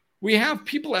now. We have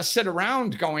people that sit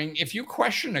around going, if you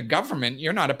question a government,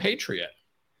 you're not a patriot.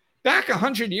 Back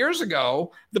 100 years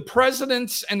ago, the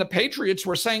presidents and the patriots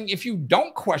were saying, if you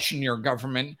don't question your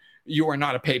government, you are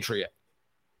not a patriot.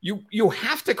 You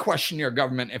have to question your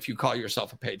government if you call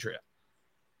yourself a patriot.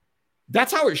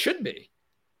 That's how it should be.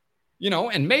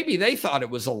 And maybe they thought it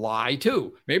was a lie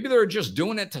too. Maybe they were just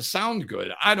doing it to sound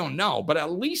good. I don't know, but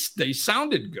at least they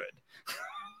sounded good.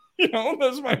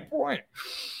 That's my point.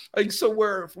 Like, so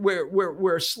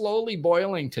we're slowly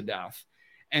boiling to death,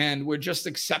 and we're just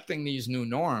accepting these new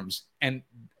norms. And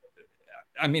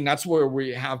I mean, that's where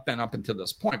we have been up until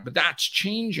this point, but that's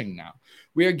changing now.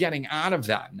 We are getting out of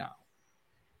that now,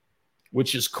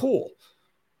 which is cool.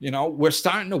 We're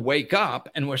starting to wake up,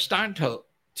 and we're starting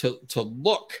to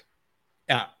look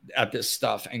at this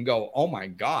stuff and go, oh my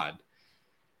God,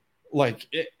 like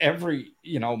every,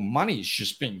 money's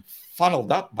just being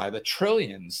funneled up by the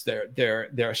trillions.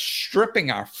 They're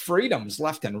stripping our freedoms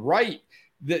left and right.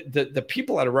 The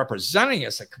people that are representing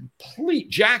us are complete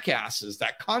jackasses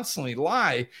that constantly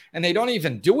lie, and they don't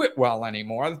even do it well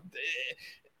anymore.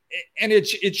 And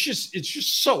it's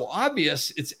just so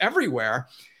obvious. It's everywhere.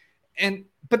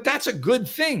 But that's a good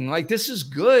thing. Like, this is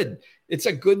good. It's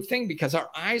a good thing because our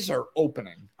eyes are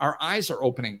opening. Our eyes are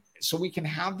opening so we can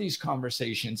have these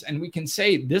conversations and we can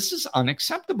say, this is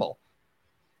unacceptable.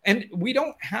 And we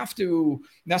don't have to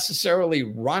necessarily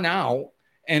run out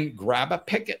and grab a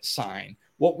picket sign.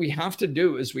 What we have to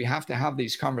do is we have to have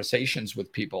these conversations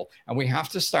with people, and we have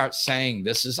to start saying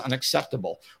this is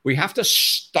unacceptable. We have to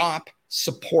stop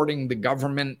supporting the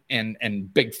government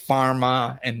and big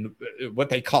pharma and what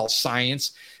they call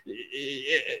science.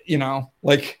 You know,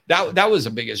 like that was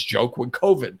the biggest joke with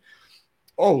COVID.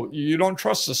 Oh, you don't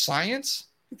trust the science?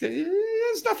 It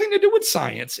has nothing to do with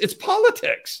science. It's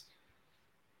politics.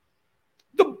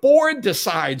 The board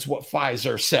decides what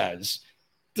Pfizer says.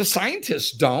 The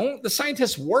scientists don't. The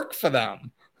scientists work for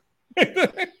them.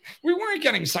 We weren't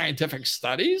getting scientific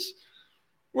studies.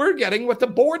 We're getting what the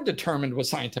board determined was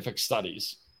scientific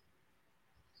studies.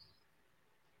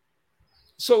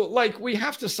 So, like, we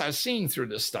have to start seeing through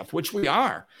this stuff, which we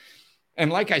are.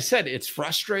 And like I said, it's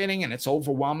frustrating and it's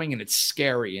overwhelming and it's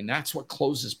scary. And that's what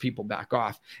closes people back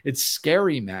off. It's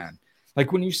scary, man.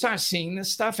 Like when you start seeing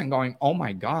this stuff and going, oh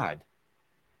my God.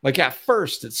 Like at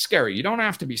first, it's scary. You don't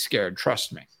have to be scared.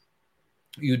 Trust me.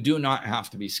 You do not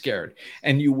have to be scared.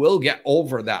 And you will get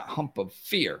over that hump of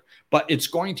fear. But it's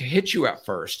going to hit you at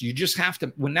first. You just have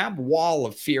to, when that wall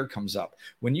of fear comes up,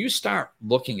 when you start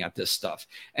looking at this stuff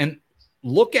and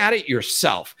look at it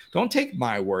yourself. Don't take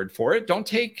my word for it. Don't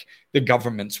take the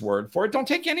government's word for it. Don't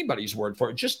take anybody's word for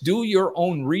it. Just do your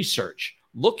own research.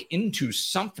 Look into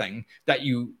something that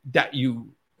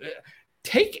you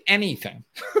take anything.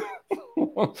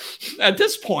 At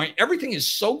this point, everything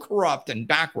is so corrupt and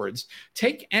backwards.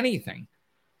 Take anything.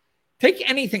 Take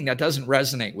anything that doesn't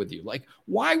resonate with you. Like,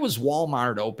 why was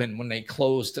Walmart open when they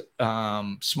closed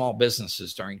small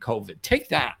businesses during COVID? Take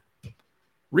that.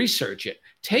 Research it.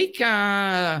 Take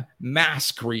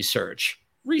mask research.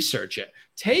 Research it.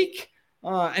 Take,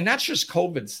 and that's just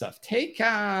COVID stuff. Take,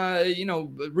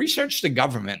 research the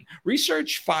government.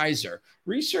 Research Pfizer.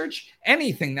 Research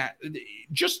anything that,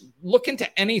 just look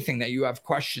into anything that you have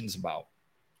questions about.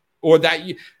 Or that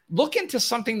you look into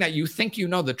something that you think you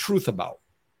know the truth about.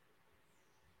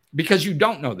 Because you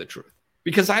don't know the truth.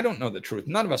 Because I don't know the truth.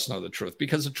 None of us know the truth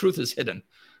because the truth is hidden.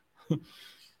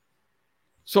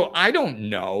 So I don't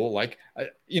know, like,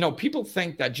 people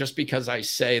think that just because I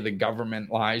say the government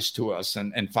lies to us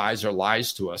and Pfizer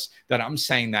lies to us, that I'm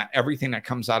saying that everything that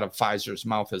comes out of Pfizer's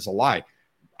mouth is a lie.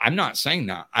 I'm not saying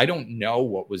that. I don't know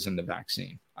what was in the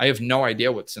vaccine. I have no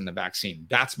idea what's in the vaccine.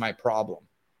 That's my problem,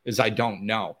 is I don't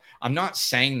know. I'm not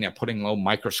saying they're putting little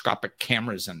microscopic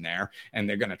cameras in there and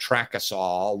they're going to track us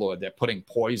all, or they're putting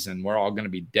poison. We're all going to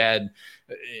be dead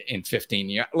in 15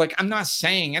 years. Like, I'm not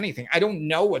saying anything. I don't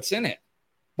know what's in it.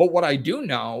 But what I do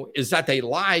know is that they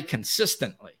lie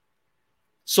consistently.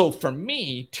 So for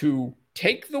me to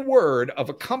take the word of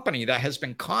a company that has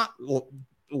been caught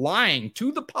lying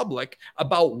to the public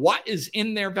about what is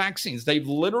in their vaccines, they've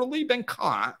literally been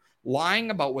caught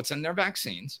lying about what's in their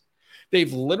vaccines.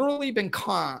 They've literally been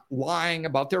caught lying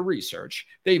about their research.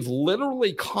 They've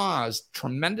literally caused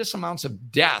tremendous amounts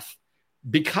of death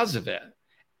because of it.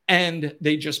 And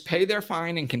they just pay their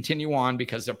fine and continue on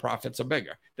because their profits are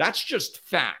bigger. That's just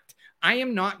fact. I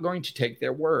am not going to take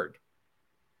their word.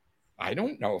 I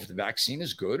don't know if the vaccine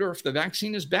is good or if the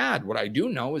vaccine is bad. What I do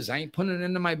know is I ain't putting it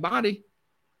into my body.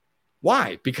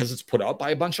 Why? Because it's put out by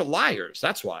a bunch of liars.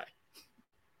 That's why.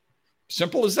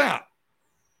 Simple as that.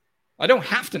 I don't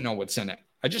have to know what's in it.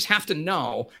 I just have to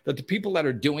know that the people that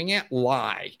are doing it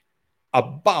lie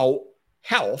about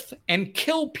health and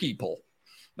kill people.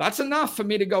 That's enough for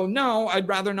me to go, no, I'd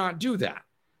rather not do that.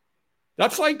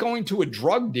 That's like going to a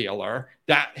drug dealer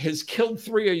that has killed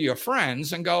 3 of your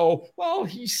friends and go, well,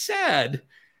 he said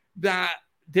that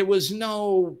there was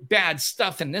no bad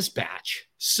stuff in this batch,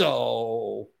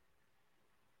 so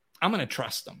I'm going to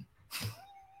trust him.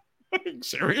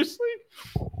 Seriously?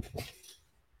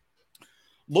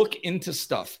 Look into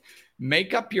stuff.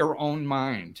 Make up your own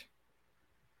mind.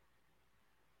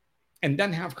 And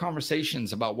then have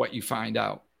conversations about what you find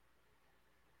out.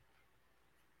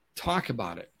 Talk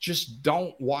about it. Just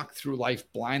don't walk through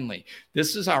life blindly.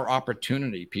 This is our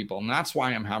opportunity, people. And that's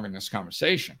why I'm having this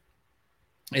conversation.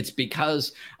 It's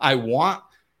because I want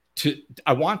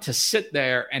to sit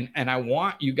there and I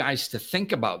want you guys to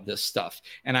think about this stuff.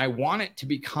 And I want it to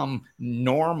become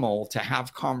normal to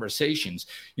have conversations.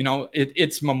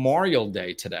 It's Memorial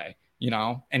Day today,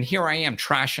 and here I am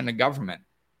trashing the government.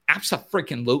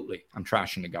 Abso-freaking-lutely, I'm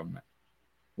trashing the government.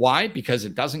 Why? Because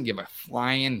it doesn't give a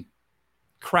flying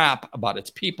crap about its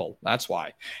people. That's why.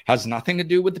 It has nothing to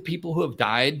do with the people who have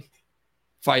died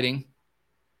fighting.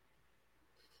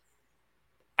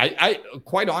 I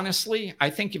quite honestly, I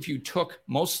think if you took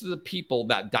most of the people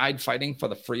that died fighting for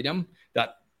the freedom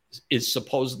that is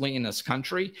supposedly in this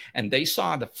country, and they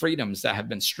saw the freedoms that have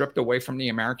been stripped away from the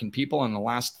American people in the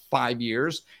last 5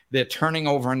 years, they're turning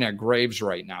over in their graves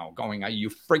right now going, are you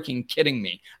freaking kidding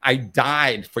me? I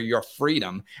died for your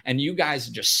freedom, and you guys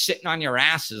are just sitting on your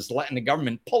asses letting the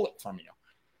government pull it from you.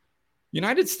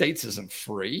 United States isn't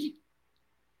free.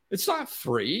 It's not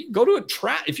free. Go to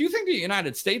if you think the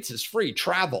United States is free,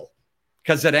 travel,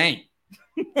 because it ain't.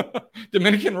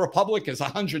 Dominican Republic is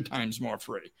 100 times more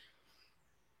free.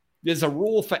 There's a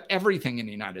rule for everything in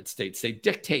the United States. They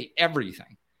dictate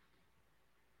everything.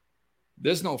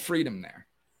 There's no freedom there.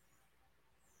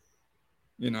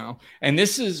 And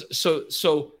this is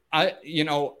so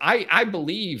I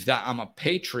believe that I'm a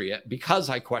patriot because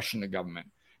I question the government,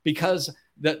 because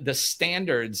the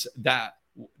standards that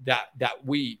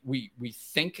we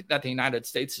think that the United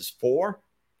States is for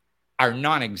are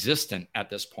non-existent at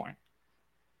this point.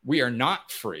 We are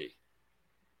not free.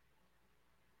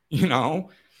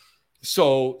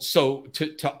 So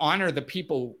to honor the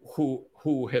people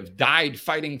who have died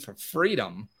fighting for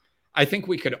freedom, I think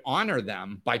we could honor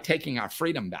them by taking our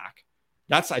freedom back.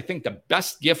 That's, I think, the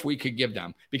best gift we could give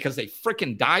them, because they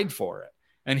freaking died for it.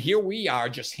 And here we are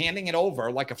just handing it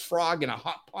over like a frog in a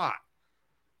hot pot.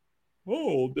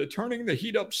 Oh, they're turning the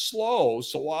heat up slow,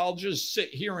 so I'll just sit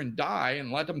here and die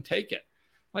and let them take it.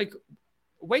 Like,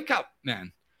 wake up,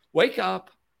 man. Wake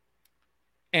up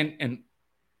and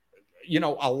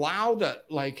allow the,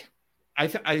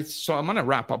 so I'm going to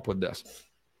wrap up with this.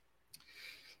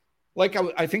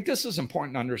 I think this is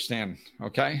important to understand,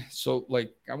 okay? So,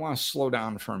 I want to slow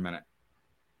down for a minute.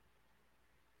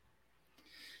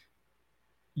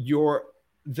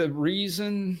 The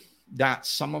reason that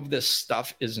some of this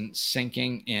stuff isn't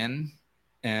sinking in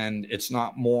and it's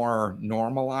not more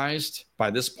normalized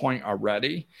by this point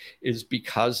already is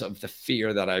because of the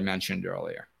fear that I mentioned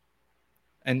earlier.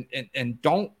 And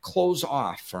don't close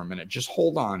off for a minute. Just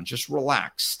hold on. Just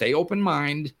relax. Stay open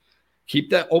mind.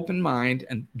 Keep that open mind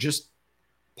and just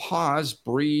pause,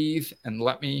 breathe, and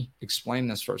let me explain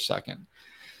this for a second.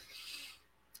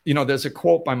 There's a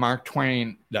quote by Mark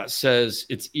Twain that says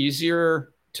it's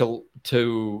easier to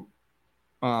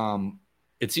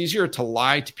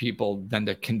lie to people than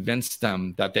to convince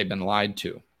them that they've been lied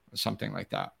to, or something like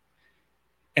that.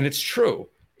 And it's true.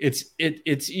 It's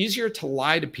easier to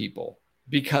lie to people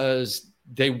because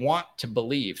they want to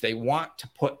believe. They want to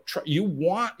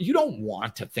you don't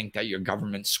want to think that your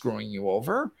government's screwing you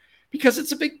over, because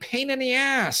it's a big pain in the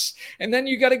ass. And then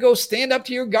you got to go stand up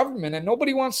to your government, and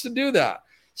nobody wants to do that.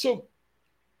 So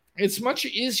it's much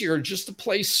easier just to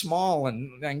play small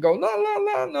and go, la, la,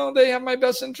 la, no, they have my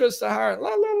best interest at heart. La,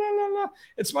 la, la, la, la.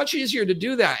 It's much easier to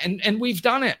do that. And we've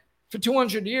done it for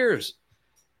 200 years.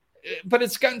 But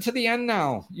it's gotten to the end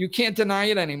now. You can't deny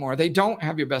it anymore. They don't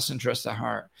have your best interest at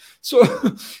heart. So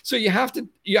you have to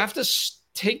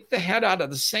take the head out of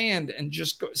the sand and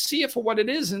just go see it for what it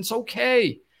is. And it's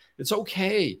okay. It's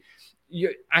okay.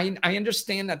 I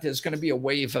understand that there's going to be a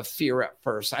wave of fear at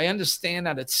first. I understand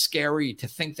that it's scary to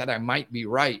think that I might be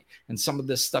right and some of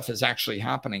this stuff is actually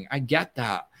happening. I get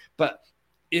that. But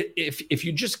if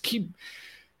you just keep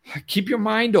your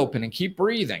mind open and keep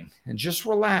breathing and just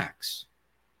relax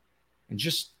and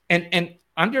just and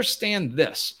understand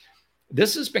this.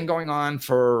 This has been going on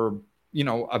for,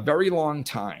 a very long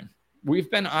time.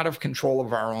 We've been out of control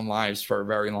of our own lives for a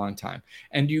very long time.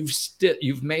 And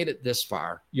you've made it this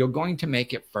far. You're going to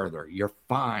make it further. You're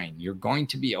fine. You're going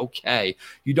to be okay.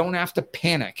 You don't have to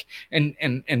panic and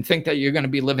think that you're going to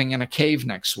be living in a cave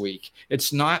next week.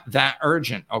 It's not that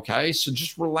urgent, okay? So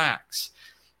just relax.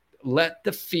 Let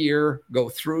the fear go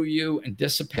through you and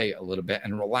dissipate a little bit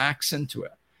and relax into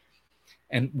it.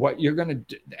 And what you're going to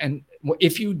do, and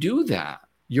if you do that,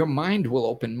 your mind will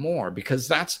open more, because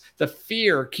that's the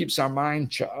fear keeps our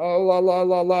mind. Oh, la, la,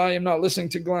 la, la. I'm not listening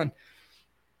to Glenn.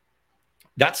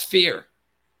 That's fear.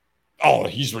 Oh,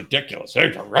 he's ridiculous.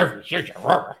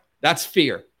 That's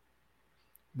fear.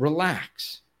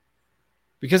 Relax.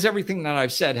 Because everything that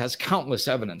I've said has countless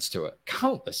evidence to it.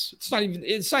 Countless. It's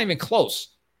not even close.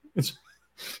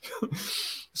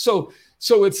 So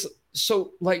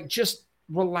just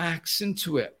relax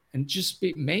into it. And just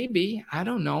be, maybe, I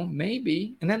don't know,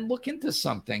 maybe, and then look into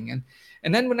something.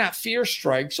 And then when that fear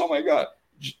strikes, oh my God,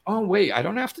 oh wait, I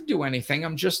don't have to do anything.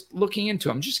 I'm just looking into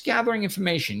it. I'm just gathering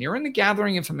information. You're in the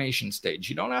gathering information stage.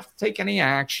 You don't have to take any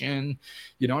action.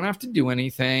 You don't have to do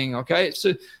anything. Okay.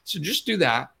 So just do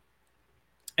that.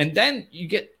 And then you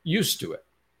get used to it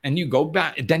and you go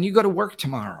back. Then you go to work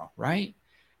tomorrow, right?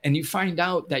 and you find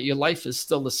out that your life is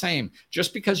still the same.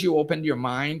 Just because you opened your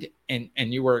mind and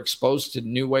you were exposed to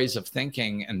new ways of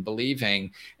thinking and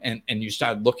believing, and you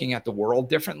started looking at the world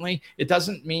differently, it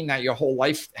doesn't mean that your whole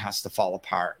life has to fall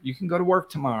apart. You can go to work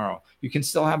tomorrow. You can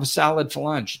still have a salad for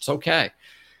lunch. It's okay.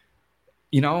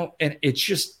 And it's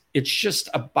just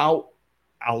about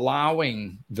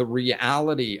allowing the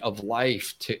reality of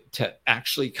life to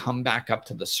actually come back up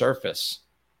to the surface,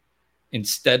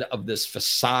 instead of this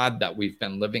facade that we've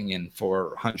been living in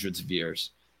for hundreds of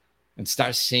years, and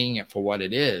start seeing it for what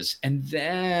it is. And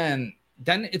then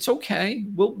it's okay.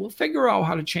 We'll figure out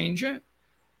how to change it.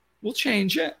 We'll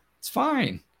change it. It's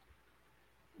fine.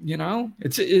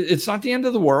 It's not the end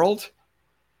of the world.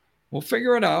 We'll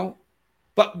figure it out.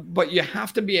 But you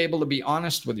have to be able to be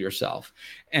honest with yourself.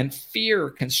 And fear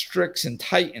constricts and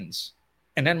tightens.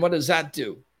 And then what does that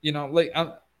do?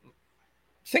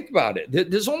 Think about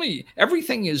it.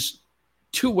 Everything is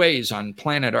two ways on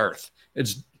planet Earth.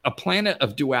 It's a planet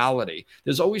of duality.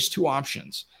 There's always two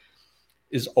options.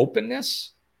 There's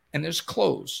openness and there's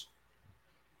close.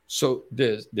 So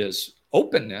there's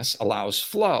openness allows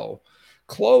flow.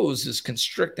 Close is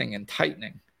constricting and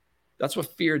tightening. That's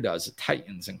what fear does. It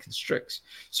tightens and constricts.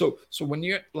 So when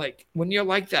you're like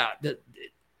that,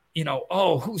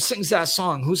 oh, who sings that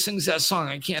song? Who sings that song?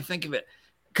 I can't think of it.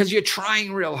 Because you're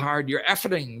trying real hard. You're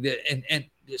efforting and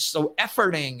so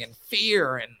efforting and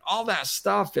fear and all that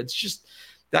stuff. It's just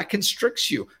that constricts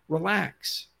you.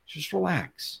 Relax. Just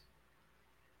relax.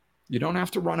 You don't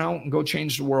have to run out and go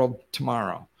change the world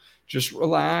tomorrow. Just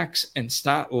relax and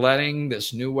start letting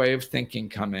this new way of thinking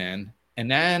come in.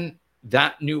 And then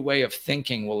that new way of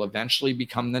thinking will eventually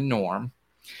become the norm,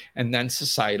 and then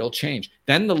societal change.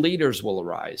 Then the leaders will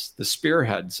arise. The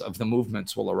spearheads of the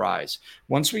movements will arise.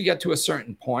 Once we get to a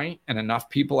certain point and enough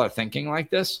people are thinking like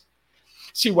this,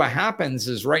 see what happens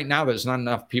is right now there's not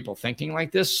enough people thinking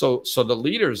like this. So the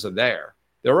leaders are there.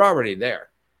 They're already there.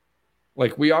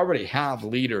 Like we already have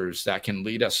leaders that can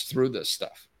lead us through this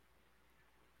stuff.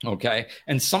 Okay.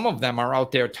 And some of them are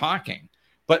out there talking,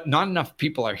 but not enough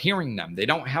people are hearing them. They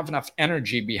don't have enough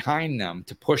energy behind them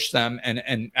to push them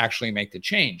and actually make the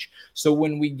change. So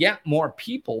when we get more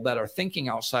people that are thinking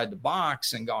outside the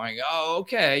box and going, oh,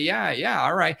 okay, yeah,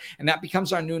 all right. And that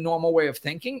becomes our new normal way of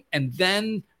thinking. And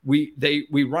then we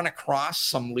run across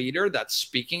some leader that's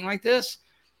speaking like this,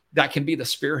 that can be the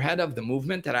spearhead of the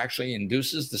movement that actually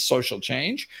induces the social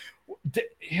change.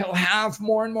 He'll have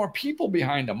more and more people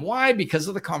behind him. Why? Because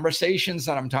of the conversations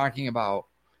that I'm talking about.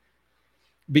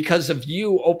 Because of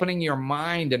you opening your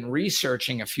mind and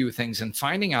researching a few things and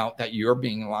finding out that you're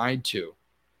being lied to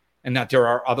and that there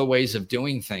are other ways of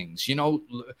doing things.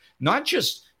 Don't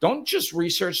just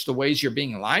research the ways you're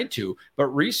being lied to, but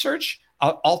research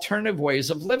alternative ways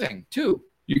of living too.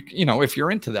 If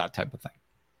you're into that type of thing.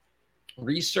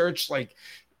 Research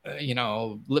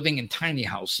living in tiny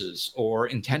houses or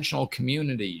intentional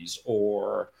communities,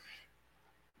 or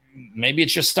maybe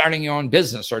it's just starting your own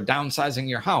business or downsizing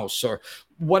your house or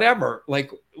whatever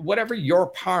your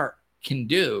part can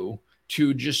do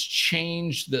to just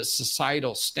change the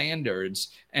societal standards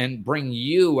and bring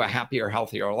you a happier,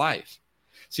 healthier life.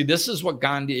 See, this is what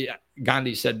Gandhi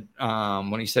said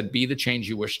when he said, be the change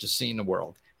you wish to see in the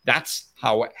world. That's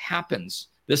how it happens.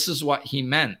 This is what he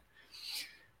meant.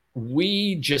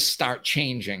 We just start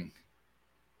changing.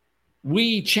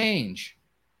 We change.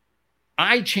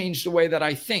 I change the way that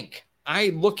I think. I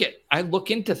look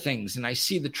into things and I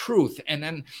see the truth.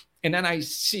 And then I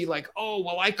see like, oh,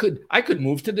 well, I could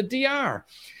move to the DR,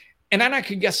 and then I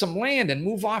could get some land and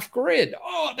move off grid.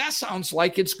 Oh, that sounds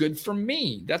like it's good for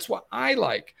me. That's what I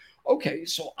like. Okay,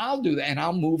 so I'll do that and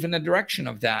I'll move in the direction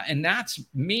of that. And that's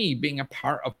me being a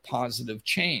part of positive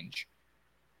change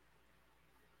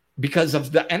because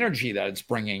of the energy that it's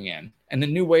bringing in and the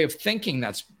new way of thinking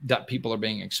that people are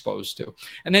being exposed to.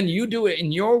 And then you do it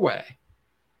in your way.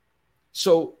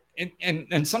 So,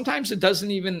 and sometimes it doesn't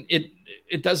even,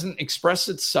 it doesn't express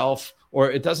itself,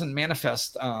 or it doesn't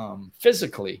manifest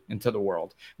physically into the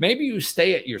world. Maybe you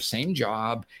stay at your same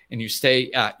job and you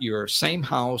stay at your same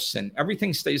house and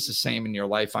everything stays the same in your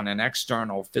life on an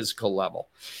external physical level,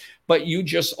 but you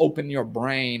just open your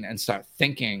brain and start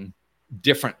thinking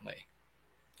differently.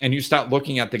 And you start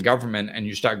looking at the government and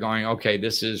you start going, okay,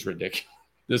 this is ridiculous.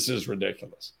 This is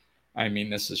ridiculous. I mean,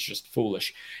 this is just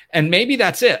foolish. And maybe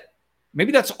that's it.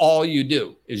 Maybe that's all you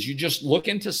do is you just look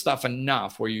into stuff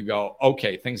enough where you go,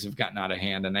 okay, things have gotten out of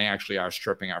hand and they actually are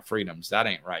stripping our freedoms. That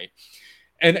ain't right.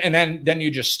 And then you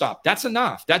just stop. That's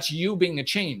enough. That's you being a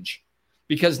change,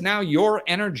 because now your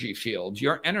energy field,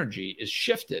 your energy is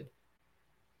shifted.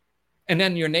 And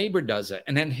then your neighbor does it.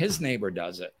 And then his neighbor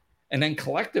does it. And then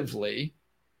collectively,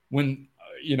 when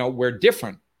we're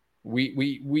different.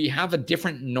 We have a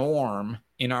different norm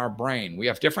in our brain. We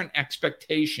have different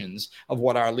expectations of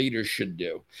what our leaders should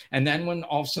do. And then when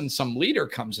all of a sudden some leader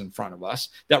comes in front of us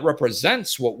that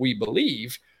represents what we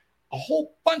believe, a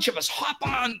whole bunch of us hop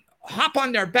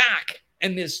on their back,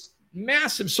 and this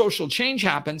massive social change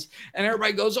happens, and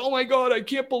everybody goes, oh my God, I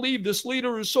can't believe this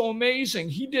leader is so amazing.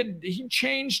 He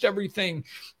changed everything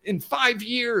in 5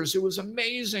 years. It was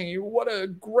amazing. What a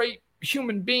great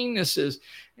human being this is.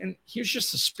 And he was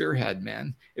just a spearhead,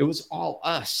 man. It was all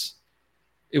us.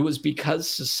 It was because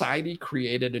society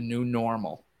created a new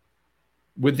normal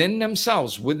within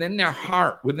themselves, within their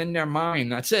heart, within their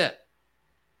mind. That's it.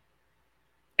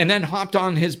 And then hopped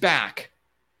on his back.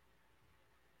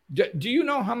 Do you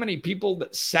know how many people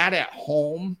that sat at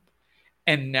home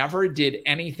and never did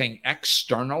anything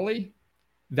externally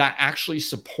that actually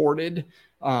supported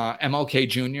MLK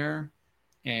Jr.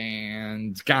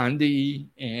 and Gandhi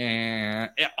and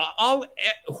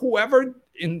whoever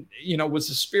was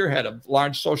the spearhead of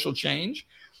large social change?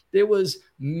 There was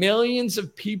millions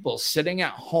of people sitting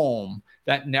at home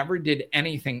that never did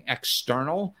anything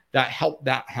external that helped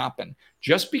that happen,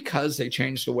 just because they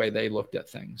changed the way they looked at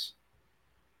things.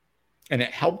 And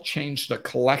it helped change the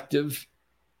collective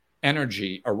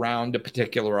energy around a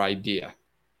particular idea.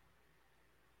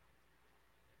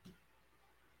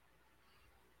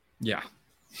 Yeah.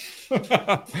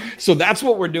 So that's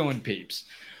what we're doing, peeps.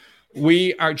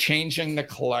 We are changing the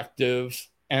collective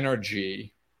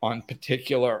energy on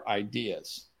particular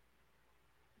ideas.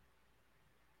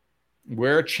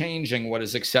 We're changing what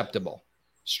is acceptable.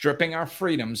 Stripping our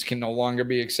freedoms can no longer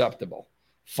be acceptable.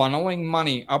 Funneling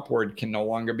money upward can no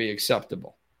longer be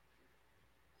acceptable.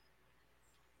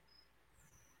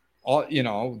 All,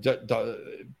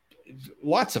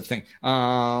 lots of things.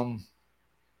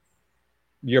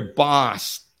 Your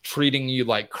boss treating you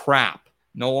like crap,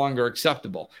 no longer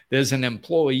acceptable. There's an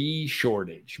employee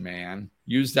shortage, man.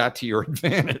 Use that to your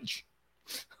advantage.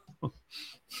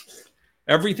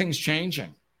 Everything's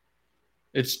changing.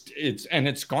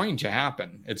 It's going to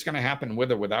happen. It's going to happen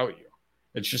with or without you.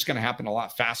 It's just going to happen a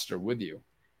lot faster with you.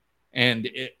 And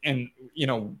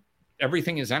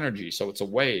everything is energy. So it's a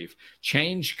wave.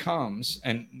 Change comes,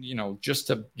 and, just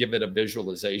to give it a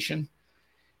visualization,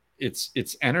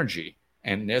 it's energy.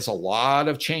 And there's a lot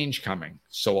of change coming.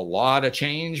 So a lot of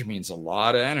change means a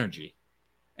lot of energy.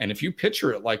 And if you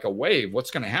picture it like a wave,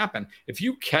 what's going to happen? If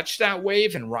you catch that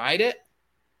wave and ride it,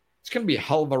 it's going to be a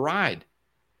hell of a ride.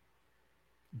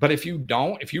 But if you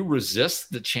don't, if you resist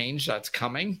the change that's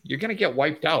coming, you're going to get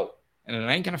wiped out, and it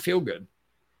ain't going to feel good.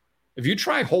 If you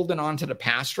try holding on to the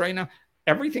past right now,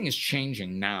 everything is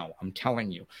changing now, I'm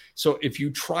telling you. So if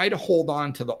you try to hold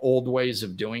on to the old ways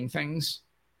of doing things,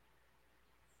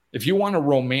 if you want to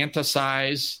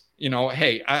romanticize,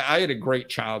 hey, I had a great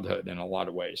childhood in a lot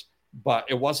of ways, but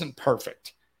it wasn't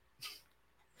perfect.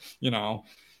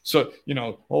 So,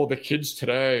 the kids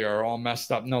today are all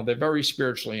messed up. No, they're very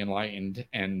spiritually enlightened,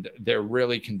 and they're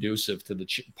really conducive to the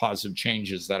positive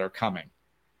changes that are coming.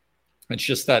 It's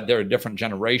just that they're a different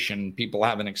generation. People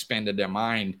haven't expanded their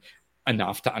mind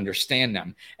enough to understand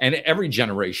them. And every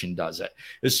generation does it.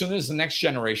 As soon as the next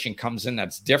generation comes in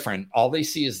that's different, all they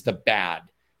see is the bad.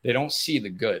 They don't see the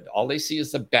good. All they see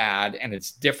is the bad, and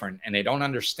it's different, and they don't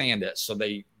understand it. So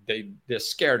they're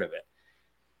scared of it.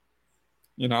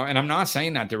 And I'm not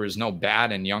saying that there is no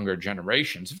bad in younger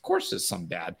generations. Of course there's some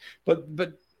bad, but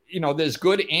there's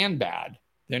good and bad.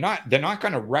 They're not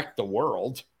going to wreck the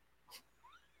world.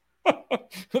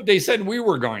 They said we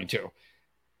were going to.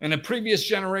 And a previous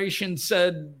generation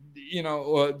said,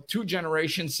 2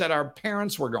 generations said our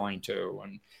parents were going to.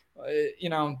 And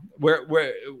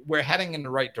we're heading in the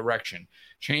right direction.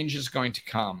 Change is going to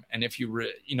come. And if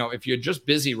if you're just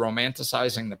busy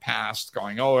romanticizing the past,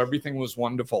 going, oh, everything was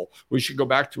wonderful, we should go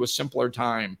back to a simpler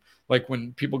time, like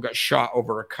when people got shot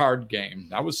over a card game.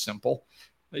 That was simple.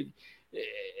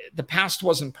 The past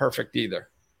wasn't perfect either.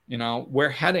 We're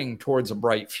heading towards a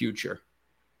bright future.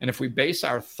 And if we base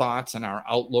our thoughts and our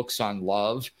outlooks on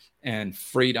love and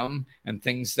freedom and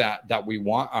things that we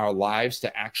want our lives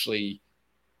to actually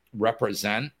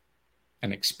represent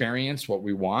and experience what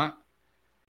we want,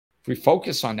 if we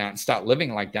focus on that and start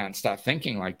living like that and start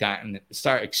thinking like that and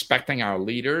start expecting our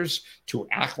leaders to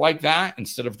act like that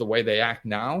instead of the way they act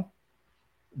now,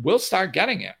 we'll start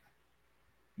getting it.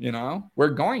 We're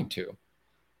going to.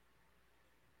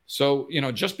 So,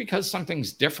 just because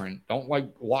something's different, don't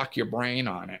lock your brain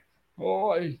on it.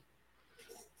 Oh,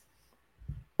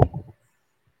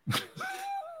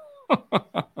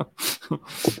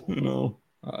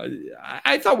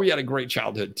 I thought we had a great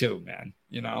childhood too, man.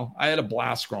 I had a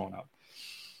blast growing up.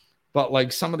 But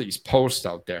like some of these posts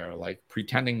out there, like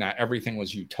pretending that everything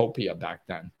was utopia back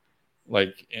then,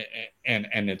 like,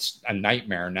 and it's a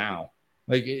nightmare now.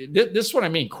 Like this is what I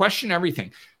mean. Question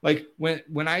everything. Like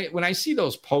when I see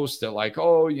those posts that like,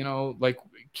 oh, like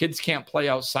kids can't play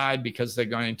outside because they're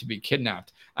going to be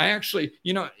kidnapped. I actually,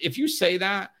 if you say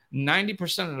that,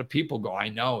 90% of the people go, I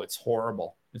know, it's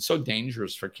horrible. It's so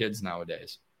dangerous for kids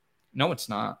nowadays. No, it's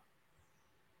not.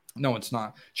 No, it's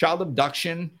not. Child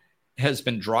abduction has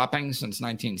been dropping since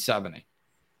 1970.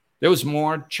 There was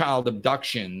more child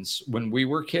abductions when we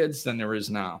were kids than there is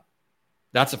now.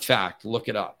 That's a fact. Look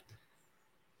it up.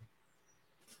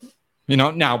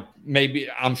 Now maybe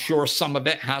I'm sure some of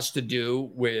it has to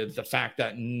do with the fact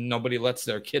that nobody lets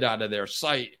their kid out of their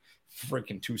sight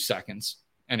freaking 2 seconds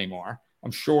anymore.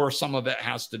 I'm sure some of it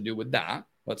has to do with that.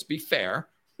 Let's be fair,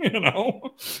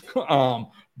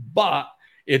 but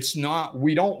it's not,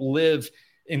 we don't live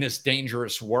in this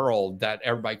dangerous world that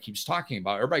everybody keeps talking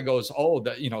about. Everybody goes, oh,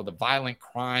 the violent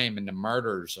crime and the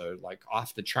murders are like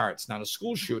off the charts. Now the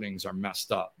school shootings are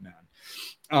messed up,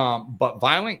 man. But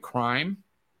violent crime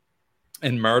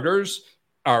and murders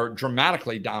are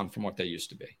dramatically down from what they used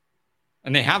to be.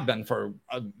 And they have been for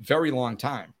a very long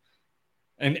time.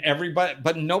 And everybody,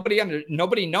 but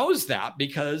nobody knows that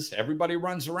because everybody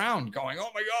runs around going, oh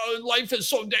my God, life is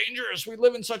so dangerous. We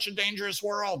live in such a dangerous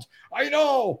world. I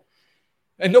know.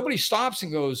 And nobody stops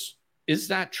and goes, is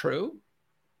that true?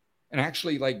 And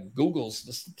actually like Googles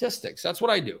the statistics. That's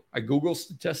what I do. I Google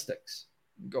statistics.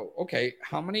 Go, okay,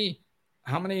 how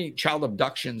many child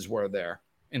abductions were there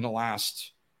in the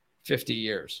last 50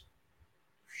 years?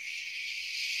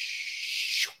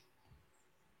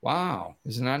 Wow,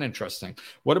 isn't that interesting?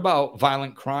 What about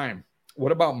violent crime?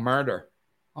 What about murder?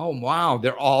 Oh, wow,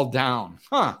 they're all down.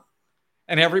 Huh.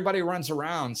 And everybody runs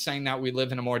around saying that we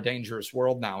live in a more dangerous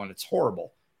world now, and it's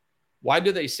horrible. Why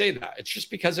do they say that? It's just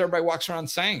because everybody walks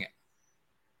around saying it.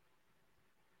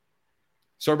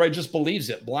 So everybody just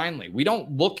believes it blindly. We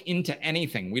don't look into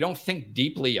anything. We don't think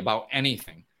deeply about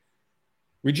anything.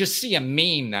 We just see a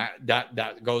meme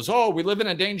that goes, oh, we live in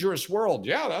a dangerous world.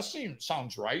 Yeah, that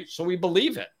sounds right. So we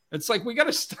believe it. It's like we got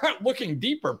to start looking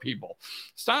deeper, people.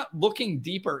 Start looking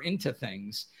deeper into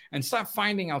things and start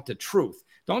finding out the truth.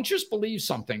 Don't just believe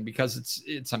something because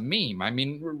it's a meme. I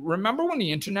mean, remember when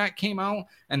the internet came out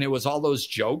and there was all those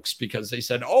jokes because they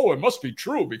said, oh, it must be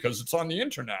true because it's on the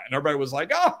internet. And everybody was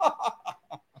like, oh,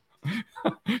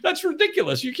 that's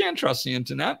ridiculous. You can't trust the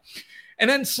internet. And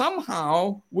then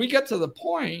somehow we get to the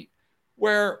point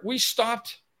where we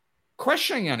stopped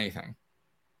questioning anything.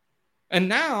 And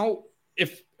now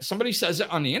if somebody says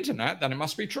it on the internet, then it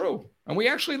must be true. And we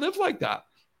actually live like that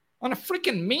on a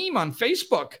freaking meme on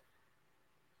Facebook.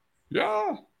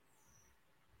 Yeah.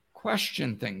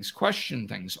 Question things,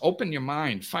 open your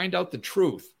mind, find out the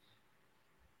truth.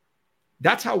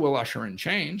 That's how we'll usher in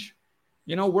change.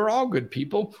 We're all good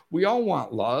people. We all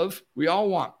want love. We all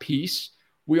want peace.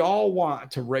 We all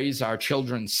want to raise our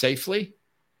children safely.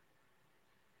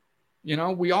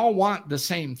 We all want the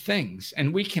same things,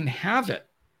 and we can have it.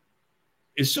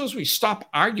 As soon as we stop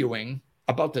arguing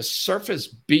about the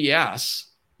surface BS,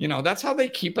 that's how they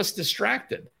keep us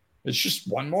distracted. It's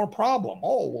just one more problem.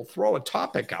 Oh, we'll throw a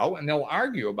topic out and they'll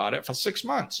argue about it for 6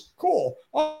 months. Cool.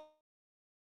 Oh.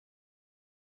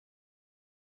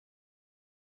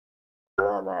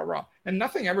 Rah, rah, rah. And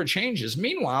nothing ever changes.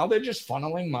 Meanwhile, they're just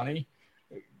funneling money,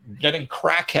 getting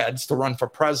crackheads to run for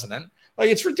president.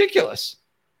 Like, it's ridiculous.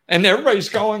 And everybody's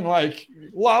going like,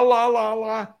 la, la, la,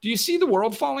 la. Do you see the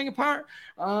world falling apart?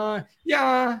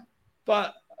 Yeah,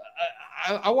 but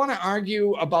I want to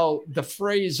argue about the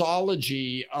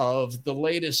phraseology of the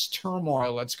latest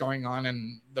turmoil that's going on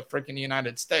in the freaking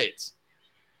United States.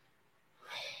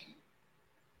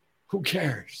 Who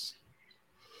cares?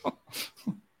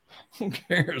 Who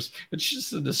cares? It's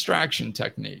just a distraction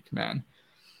technique, man.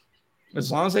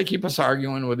 As long as they keep us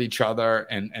arguing with each other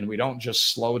and we don't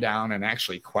just slow down and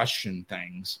actually question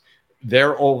things,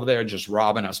 they're over there just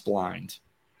robbing us blind,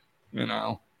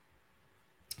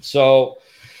 So,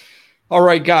 all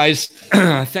right, guys,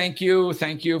 thank you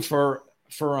for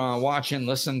watching,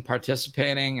 listen,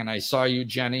 participating. And I saw you,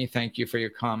 Jenny. Thank you for your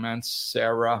comments,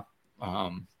 Sarah,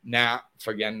 Nat,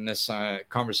 for getting this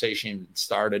conversation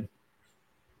started.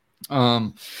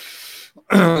 So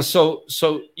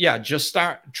yeah, just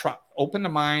open the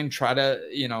mind, try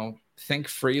to, think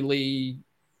freely,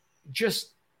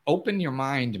 just open your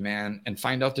mind, man, and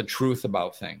find out the truth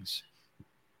about things.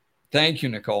 Thank you,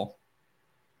 Nicole.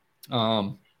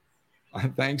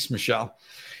 Thanks, Michelle.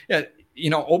 Yeah.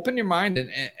 Open your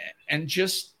mind and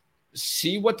just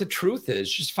see what the truth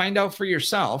is. Just find out for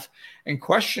yourself and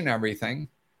question everything.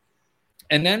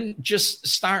 And then just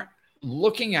start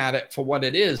looking at it for what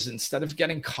it is instead of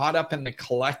getting caught up in the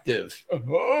collective.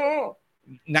 Oh,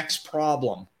 next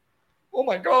problem. Oh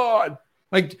my God.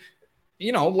 Like,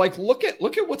 you know, like look at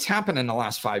what's happened in the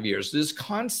last 5 years. There's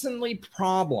constantly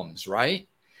problems, right?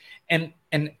 And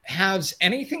has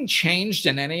anything changed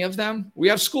in any of them? We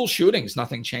have school shootings,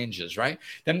 nothing changes, right?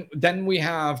 Then we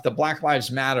have the Black Lives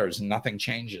Matters and nothing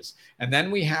changes. And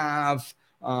then we have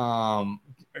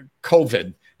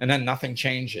COVID and then nothing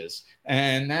changes.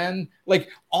 And then like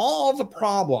all the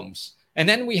problems. And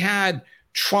then we had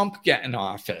Trump get in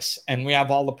office and we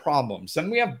have all the problems. Then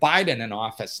we have Biden in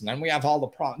office and then we have all the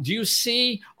problems. Do you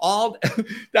see all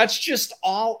that's just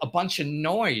all a bunch of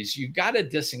noise. You got to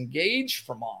disengage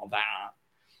from all that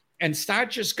and start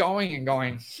just going and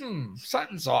going,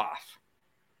 something's off.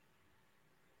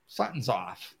 Something's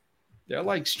off. They're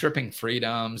like stripping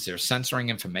freedoms. They're censoring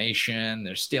information.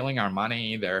 They're stealing our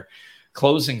money. They're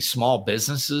closing small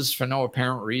businesses for no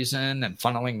apparent reason and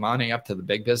funneling money up to the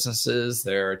big businesses.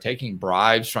 They're taking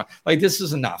bribes from, like, this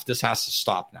is enough. This has to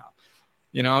stop now.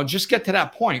 You know, just get to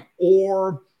that point.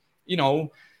 Or, you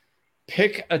know,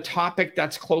 pick a topic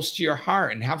that's close to your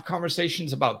heart and have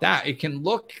conversations about that. It can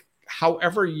look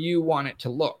however you want it to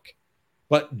look,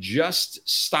 but just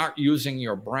start using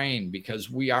your brain, because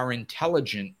we are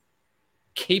intelligent,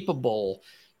 capable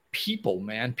people,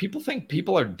 man. People think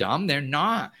people are dumb. They're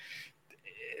not.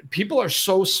 People are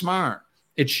so smart.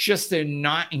 It's just they're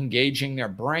not engaging their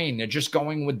brain. They're just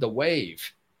going with the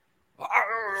wave.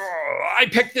 I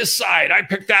picked this side. I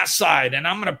picked that side. And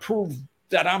I'm going to prove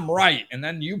that I'm right. And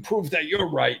then you prove that you're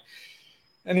right.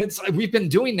 And it's like, we've been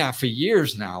doing that for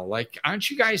years now. Like,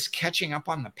 aren't you guys catching up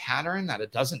on the pattern that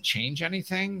it doesn't change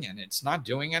anything and it's not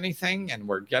doing anything and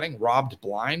we're getting robbed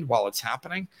blind while it's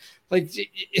happening? Like,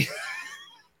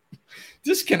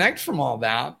 disconnect from all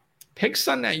that. Pick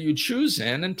something that you choose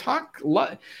in and talk,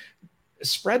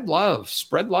 spread love,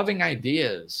 spread loving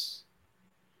ideas.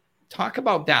 Talk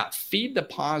about that. Feed the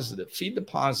positive, feed the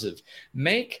positive.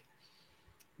 Make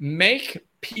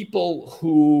people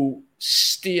who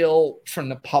steal from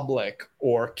the public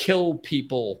or kill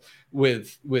people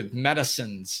with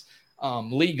medicines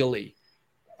legally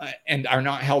and are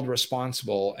not held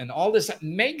responsible and all this,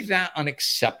 make that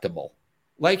unacceptable.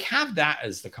 Like, have that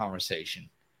as the conversation.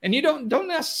 And you don't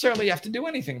necessarily have to do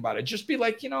anything about it. Just be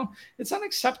like, you know, it's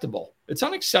unacceptable. It's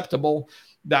unacceptable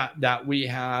that we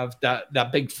have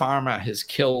that big pharma has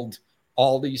killed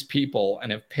all these people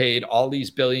and have paid all these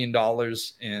 $1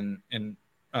 billion in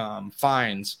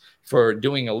fines for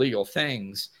doing illegal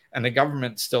things, and the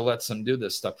government still lets them do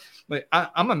this stuff. Like,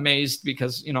 I'm amazed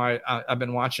because, you know, I've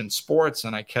been watching sports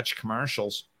and I catch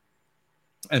commercials,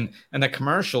 and the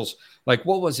commercials, like,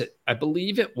 what was it? I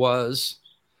believe it was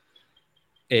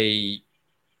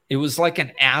like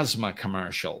an asthma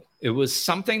commercial. It was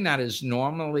something that is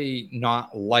normally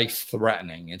not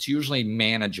life-threatening. It's usually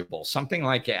manageable, something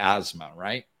like asthma,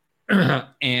 right?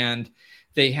 And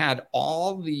they had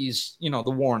all these, you know,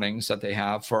 the warnings that they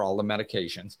have for all the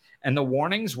medications. And the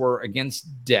warnings were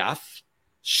against death,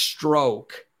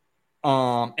 stroke,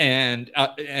 and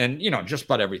you know, just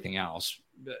about everything else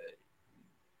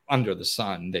under the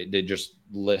sun. They just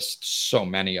list so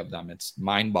many of them. It's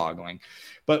mind-boggling.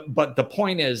 But the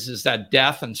point is that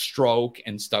death and stroke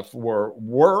and stuff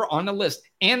were on the list.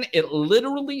 And it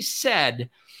literally said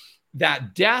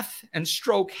that death and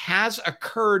stroke has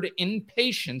occurred in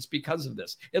patients because of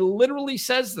this. It literally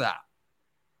says that.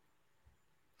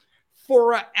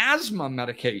 For an asthma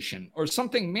medication or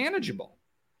something manageable,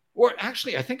 or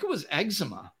actually, I think it was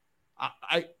eczema.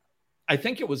 I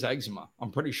think it was eczema.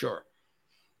 I'm pretty sure.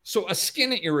 So a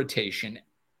skin irritation,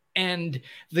 and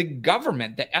the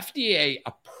government, the FDA,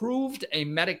 approved a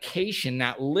medication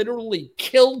that literally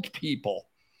killed people.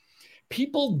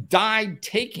 People died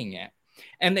taking it.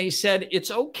 And they said,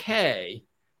 it's okay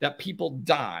that people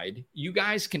died. You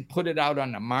guys can put it out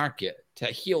on the market to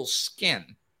heal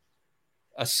skin,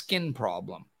 a skin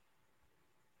problem.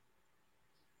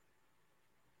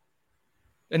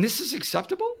 And this is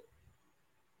acceptable?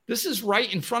 This is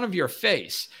right in front of your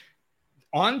face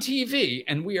on TV.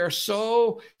 And we are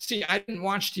so, see, I didn't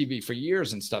watch TV for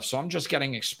years and stuff, so I'm just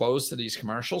getting exposed to these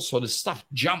commercials. So this stuff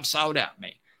jumps out at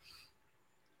me.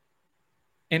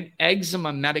 An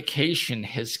eczema medication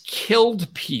has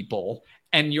killed people,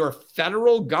 and your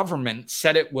federal government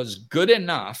said it was good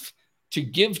enough to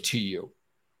give to you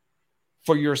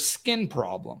for your skin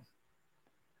problem.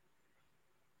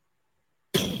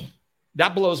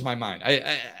 That blows my mind.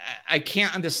 I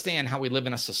can't understand how we live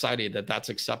in a society that's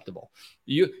acceptable.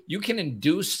 You can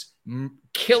induce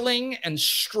killing and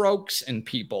strokes in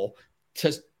people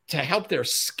to help their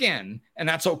skin, and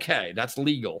that's okay. That's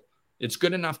legal. It's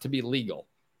good enough to be legal.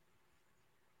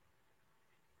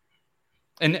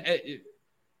 And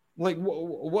like,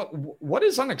 what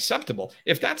is unacceptable?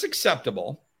 If that's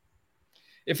acceptable,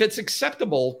 if it's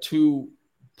acceptable to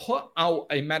put out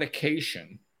a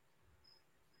medication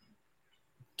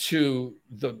to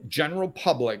the general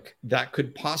public that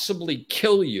could possibly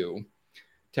kill you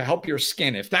to help your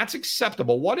skin, if that's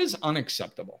acceptable, what is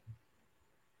unacceptable?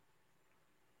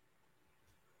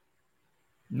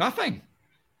 Nothing.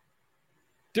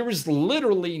 There is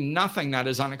literally nothing that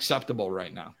is unacceptable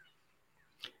right now.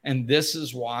 And this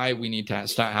is why we need to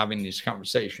start having these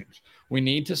conversations. We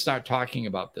need to start talking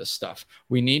about this stuff.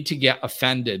 We need to get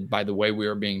offended by the way we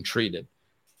are being treated,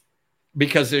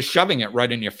 because they're shoving it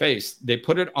right in your face. They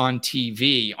put it on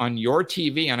TV, on your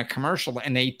TV, on a commercial,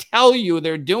 and they tell you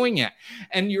they're doing it.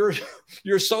 And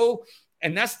you're so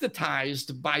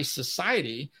anesthetized by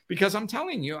society, because I'm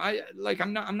telling you,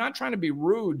 I'm not trying to be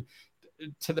rude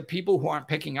to the people who aren't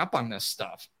picking up on this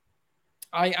stuff.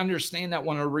 I understand that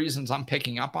one of the reasons I'm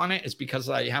picking up on it is because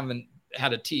I haven't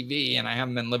had a TV and I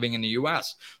haven't been living in the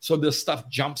US. So this stuff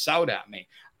jumps out at me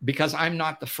because I'm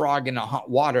not the frog in the hot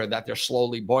water that they're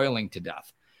slowly boiling to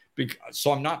death.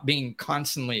 So I'm not being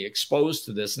constantly exposed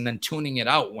to this and then tuning it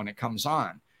out when it comes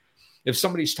on. If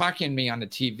somebody's talking to me on the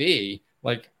TV,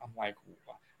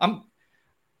 I'm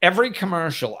every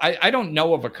commercial, I don't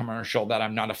know of a commercial that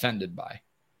I'm not offended by.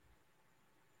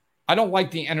 I don't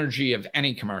like the energy of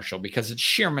any commercial because it's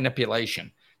sheer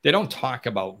manipulation. They don't talk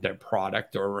about their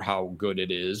product or how good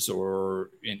it is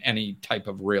or in any type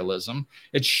of realism.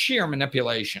 It's sheer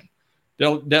manipulation.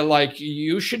 They're like,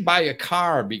 you should buy a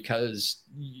car because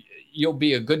you'll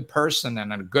be a good person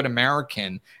and a good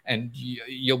American, and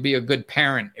you'll be a good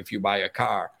parent if you buy a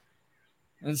car.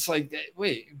 And it's like,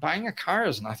 wait, buying a car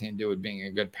has nothing to do with being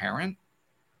a good parent.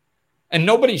 And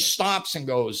nobody stops and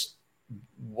goes,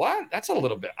 what? That's a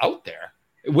little bit out there.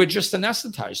 We're just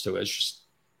anesthetized to it.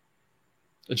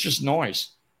 It's just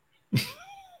noise,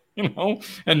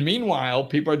 And meanwhile,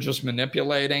 people are just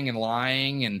manipulating and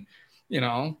lying, and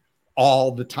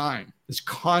all the time. It's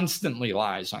constantly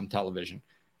lies on television,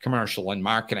 commercial, and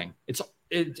marketing. It's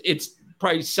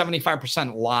probably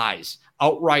 75% lies,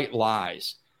 outright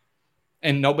lies,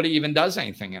 and nobody even does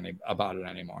anything about it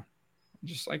anymore.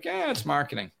 Just like, it's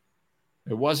marketing.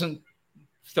 It wasn't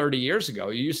 30 years ago.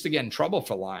 You used to get in trouble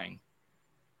for lying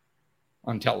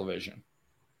on television.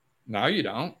 Now you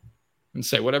don't, and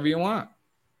say whatever you want.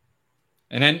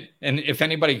 And if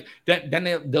anybody, then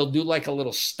they'll do like a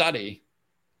little study.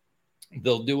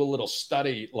 They'll do a little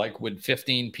study like with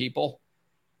 15 people,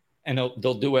 and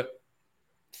they'll do it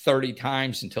 30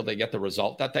 times until they get the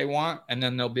result that they want. And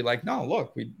then they'll be like, no,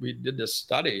 look, we did this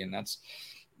study, and that's,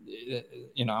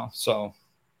 so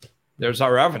there's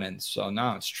our evidence. So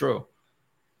now it's true.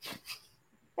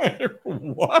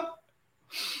 What?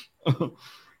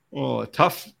 Oh,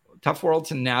 tough world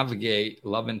to navigate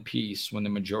love and peace when the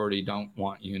majority don't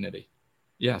want unity.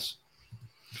 Yes.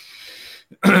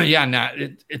 Yeah,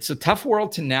 it's a tough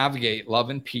world to navigate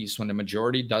love and peace when the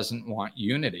majority doesn't want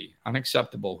unity.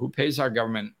 Unacceptable. Who pays our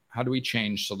government? How do we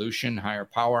change? Solution, higher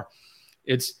power.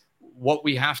 It's what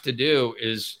we have to do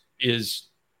is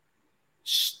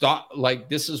stop. Like,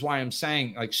 this is why I'm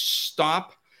saying, like,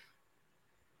 stop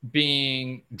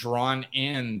being drawn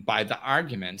in by the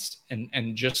arguments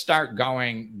and just start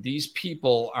going, these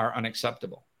people are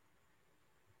unacceptable.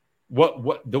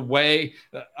 The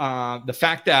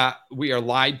fact that we are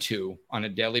lied to on a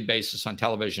daily basis on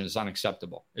television is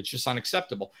unacceptable. It's just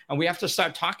unacceptable. And we have to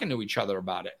start talking to each other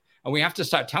about it. And we have to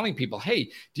start telling people,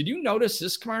 hey, did you notice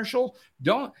this commercial?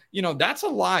 Don't, that's a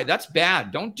lie. That's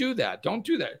bad. Don't do that. Don't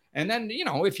do that. And then,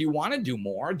 if you want to do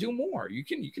more, do more. You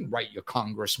can write your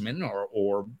congressman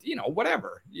or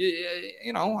whatever, do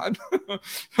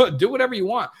whatever you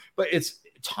want. But it's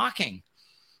talking,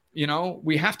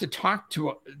 we have to talk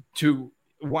to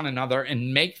one another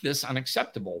and make this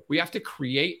unacceptable. We have to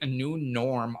create a new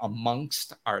norm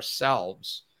amongst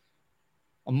ourselves.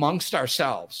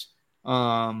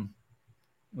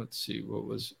 Let's see,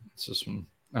 what's this one?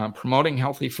 Promoting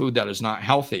healthy food that is not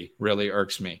healthy really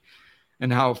irks me.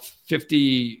 And how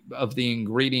 50 of the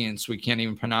ingredients we can't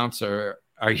even pronounce are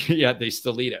yet they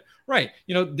still eat it. Right.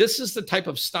 This is the type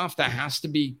of stuff that has to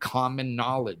be common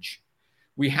knowledge.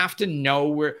 We have to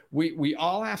know we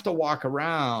all have to walk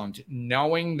around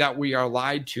knowing that we are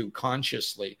lied to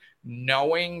consciously,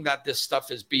 knowing that this stuff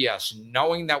is BS,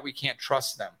 knowing that we can't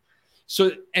trust them.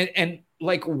 So, and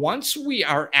like, once we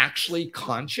are actually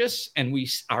conscious and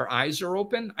our eyes are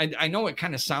open, I know it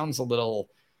kind of sounds a little,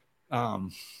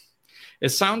 it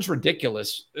sounds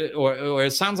ridiculous, or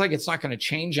it sounds like it's not going to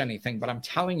change anything, but I'm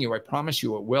telling you, I promise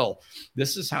you it will.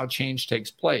 This is how change takes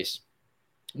place.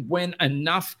 When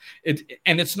enough, and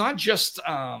it's not just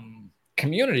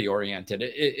community oriented.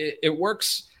 It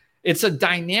works. It's a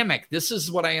dynamic. This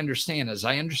is what I understand is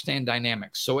I understand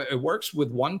dynamics. So it works with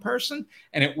one person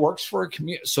and it works for a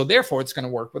community. So therefore it's going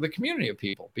to work with a community of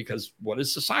people, because what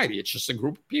is society? It's just a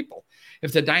group of people.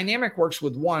 If the dynamic works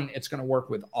with one, it's going to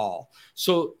work with all.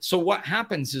 So what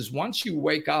happens is once you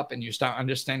wake up and you start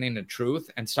understanding the truth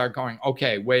and start going,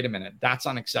 okay, wait a minute, that's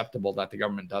unacceptable that the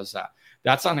government does that.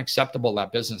 That's unacceptable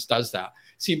that business does that.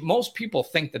 See, most people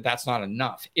think that that's not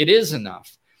enough. It is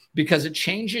enough, because it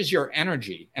changes your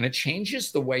energy and it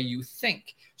changes the way you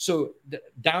think. So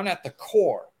down at the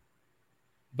core,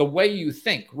 the way you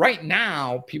think. Right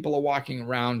now, people are walking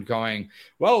around going,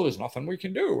 well, there's nothing we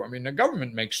can do. I mean, the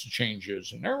government makes the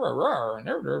changes and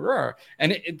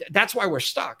that's why we're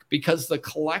stuck, because the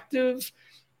collective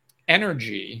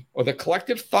energy or the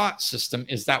collective thought system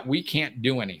is that we can't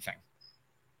do anything.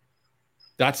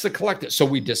 That's the collective. So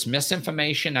we dismiss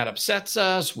information that upsets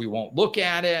us. We won't look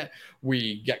at it.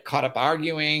 We get caught up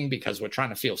arguing because we're trying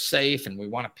to feel safe and we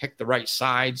want to pick the right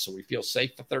side. So we feel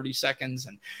safe for 30 seconds.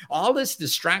 And all this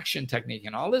distraction technique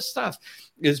and all this stuff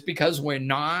is because we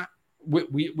don't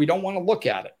want to look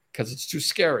at it because it's too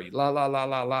scary. La, la, la,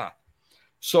 la, la.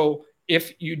 So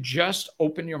if you just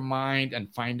open your mind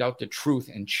and find out the truth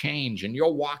and change, and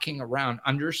you're walking around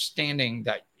understanding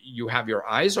that you have your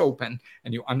eyes open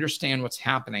and you understand what's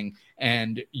happening,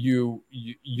 and you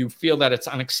feel that it's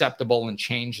unacceptable and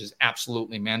change is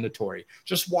absolutely mandatory.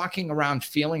 Just walking around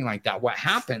feeling like that, what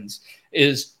happens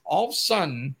is all of a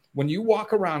sudden, when you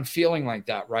walk around feeling like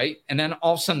that, right? And then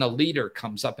all of a sudden a leader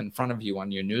comes up in front of you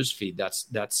on your newsfeed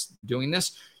that's doing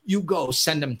this, you go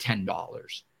send them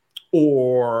 $10.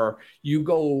 Or you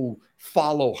go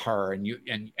follow her and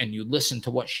you listen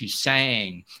to what she's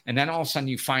saying, and then all of a sudden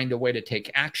you find a way to take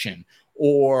action.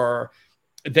 Or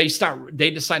they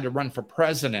decide to run for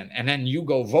president, and then you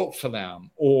go vote for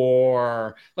them.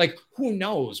 Or like, who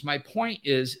knows? My point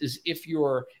is if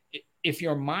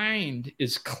your mind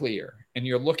is clear and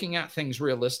you're looking at things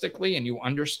realistically and you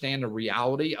understand the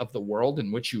reality of the world in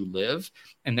which you live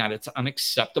and that it's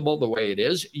unacceptable the way it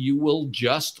is, you will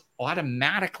just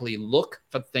automatically look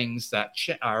for things that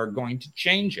are going to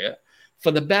change it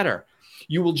for the better.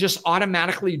 You will just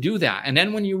automatically do that. And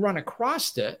then when you run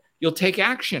across it, you'll take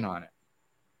action on it,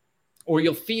 or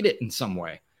you'll feed it in some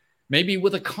way. Maybe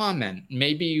with a comment,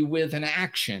 maybe with an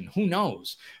action, who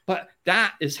knows? But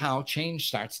that is how change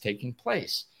starts taking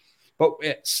place. But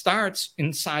it starts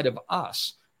inside of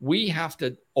us. We have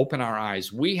to open our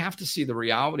eyes. We have to see the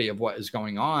reality of what is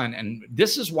going on. And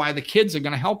this is why the kids are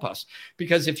going to help us.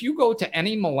 Because if you go to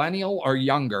any millennial or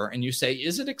younger and you say,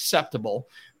 is it acceptable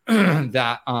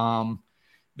that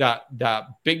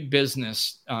big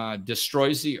business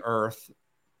destroys the earth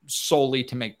solely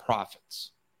to make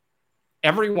profits?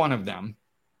 Every one of them,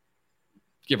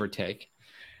 give or take,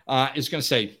 is going to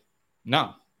say,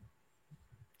 no,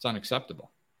 it's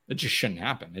unacceptable. It just shouldn't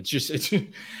happen. It's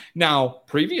now,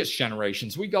 previous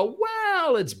generations, we go,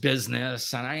 well, it's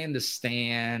business and I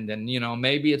understand. And,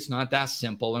 maybe it's not that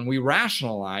simple. And we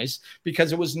rationalize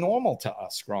because it was normal to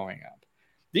us growing up.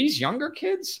 These younger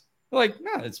kids are like,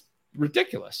 no, it's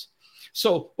ridiculous.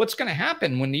 So what's going to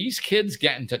happen when these kids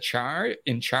get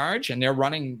in charge and they're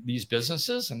running these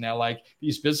businesses, and they're like,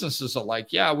 these businesses are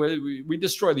like, yeah, we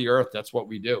destroy the earth. That's what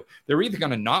we do. They're either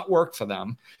going to not work for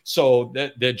them, so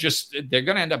that they're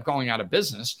going to end up going out of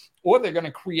business, or they're going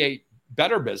to create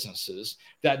better businesses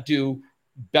that do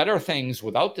better things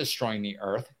without destroying the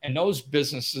earth. And those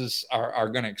businesses are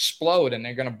going to explode, and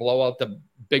they're going to blow out the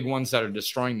big ones that are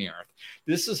destroying the earth.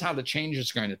 This is how the change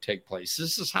is going to take place.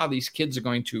 This is how these kids are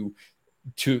going to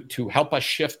help us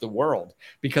shift the world.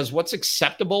 Because what's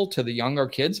acceptable to the younger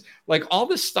kids, like all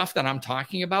this stuff that I'm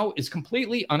talking about, is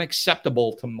completely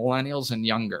unacceptable to millennials and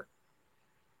younger.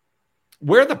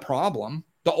 We're the problem.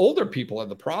 The older people are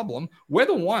the problem. We're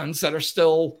the ones that are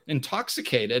still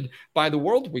intoxicated by the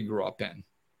world we grew up in.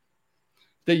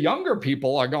 The younger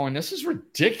people are going, this is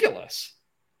ridiculous.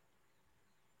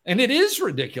 And it is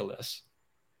ridiculous.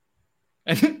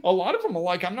 And a lot of them are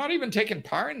like, I'm not even taking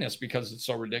part in this because it's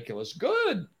so ridiculous.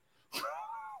 Good.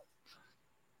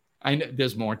 I know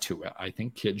there's more to it. I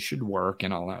think kids should work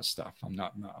and all that stuff. I'm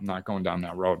not going down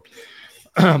that road.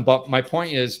 But my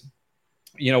point is,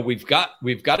 we've got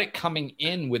it coming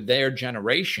in with their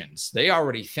generations. They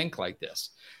already think like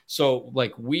this. So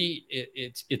like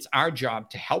it's our job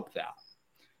to help that.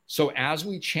 So as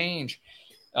we change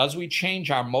our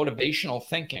motivational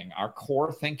thinking, our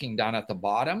core thinking down at the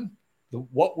bottom,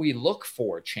 what we look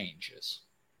for changes.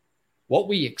 What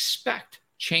we expect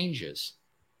changes.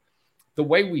 the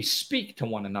way we speak to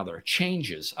one another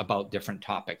changes about different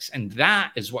topics. And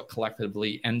that is what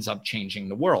collectively ends up changing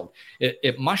the world.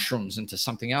 It mushrooms into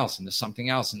something else, into something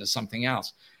else, into something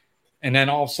else. And then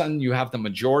all of a sudden you have the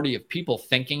majority of people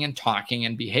thinking and talking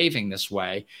and behaving this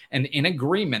way and in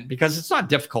agreement, because it's not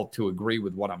difficult to agree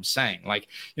with what I'm saying. Like,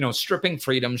 stripping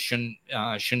freedom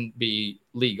shouldn't be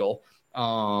legal.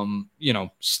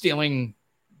 Stealing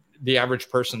the average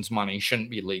person's money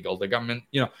shouldn't be legal. The government,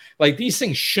 like these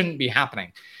things shouldn't be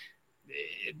happening.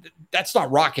 That's not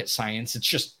rocket science. It's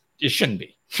just, it shouldn't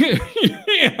be.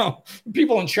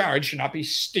 People in charge should not be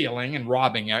stealing and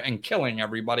robbing and killing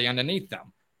everybody underneath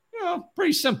them.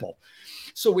 Pretty simple.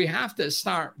 So we have to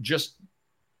start just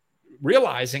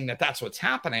realizing that that's what's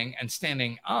happening and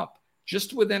standing up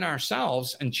just within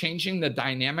ourselves and changing the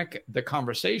dynamic, the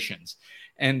conversations.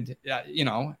 And,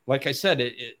 like I said,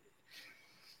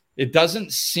 it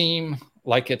doesn't seem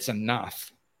like it's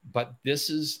enough, but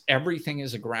everything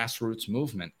is a grassroots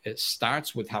movement. It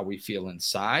starts with how we feel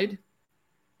inside,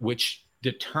 which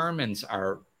determines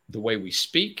the way we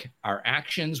speak, our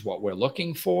actions, what we're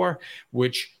looking for,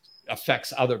 which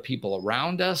affects other people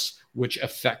around us, which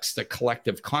affects the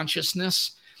collective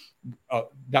consciousness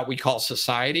that we call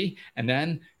society. And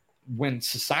then when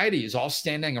society is all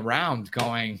standing around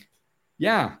going,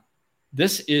 yeah,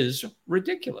 this is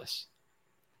ridiculous.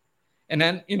 And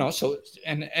then,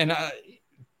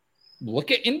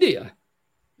 look at India,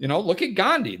 look at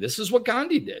Gandhi. This is what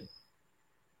Gandhi did.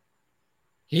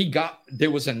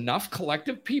 There was enough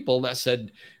collective people that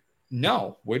said,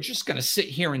 no, we're just going to sit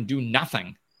here and do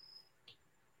nothing.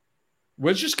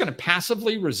 We're just going to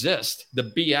passively resist the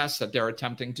BS that they're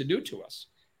attempting to do to us.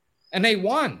 And they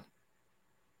won.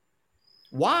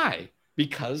 Why?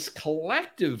 Because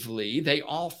collectively, they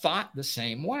all thought the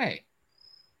same way.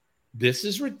 This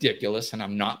is ridiculous, and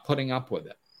I'm not putting up with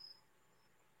it.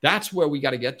 That's where we got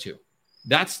to get to.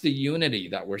 That's the unity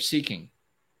that we're seeking.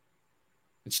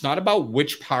 It's not about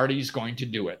which party is going to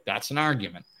do it. That's an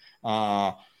argument.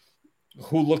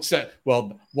 Who looks at,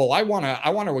 well, I want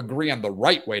to agree on the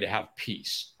right way to have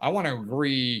peace. I want to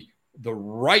agree the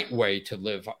right way to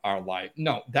live our life.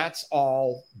 No, that's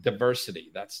all diversity.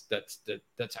 That's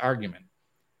argument.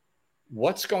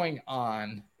 What's going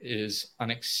on is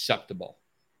unacceptable.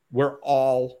 We're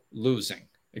all losing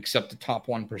except the top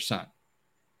 1%.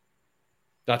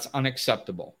 That's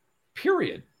unacceptable.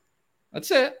 Period.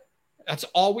 That's it. That's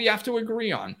all we have to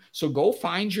agree on. So go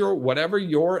find whatever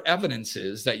your evidence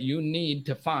is that you need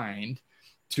to find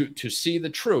to see the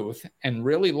truth and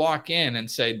really lock in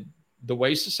and say the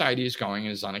way society is going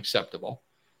is unacceptable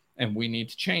and we need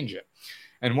to change it.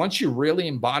 And once you really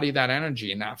embody that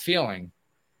energy and that feeling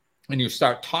and you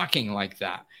start talking like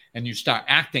that and you start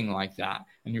acting like that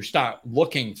and you start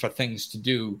looking for things to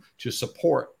do to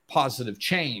support positive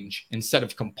change instead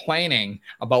of complaining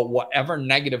about whatever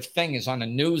negative thing is on the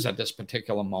news at this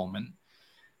particular moment.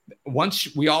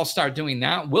 Once we all start doing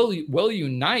that, we'll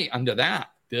unite under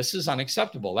that. This is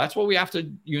unacceptable. That's what we have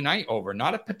to unite over,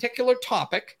 not a particular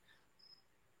topic.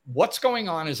 What's going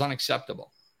on is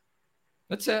unacceptable.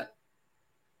 That's it.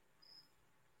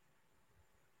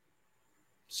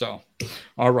 So,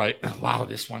 all right. Wow,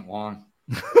 this went long.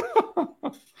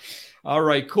 All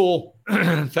right, cool.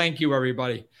 Thank you,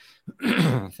 everybody.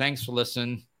 Thanks for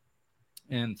listening.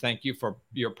 And thank you for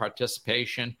your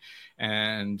participation.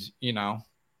 And,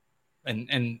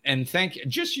 and thank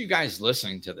just you guys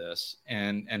listening to this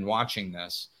and watching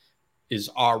this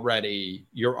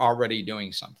you're already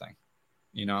doing something.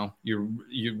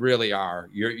 You really are.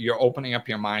 You're opening up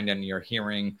your mind and you're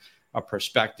hearing a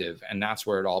perspective, and that's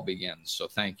where it all begins. So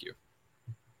thank you.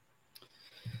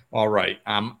 All right,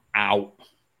 I'm out.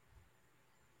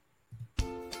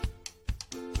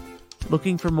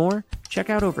 Looking for more? Check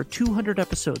out over 200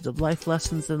 episodes of Life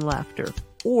Lessons and Laughter,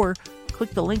 or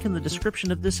click the link in the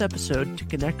description of this episode to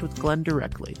connect with Glenn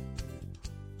directly.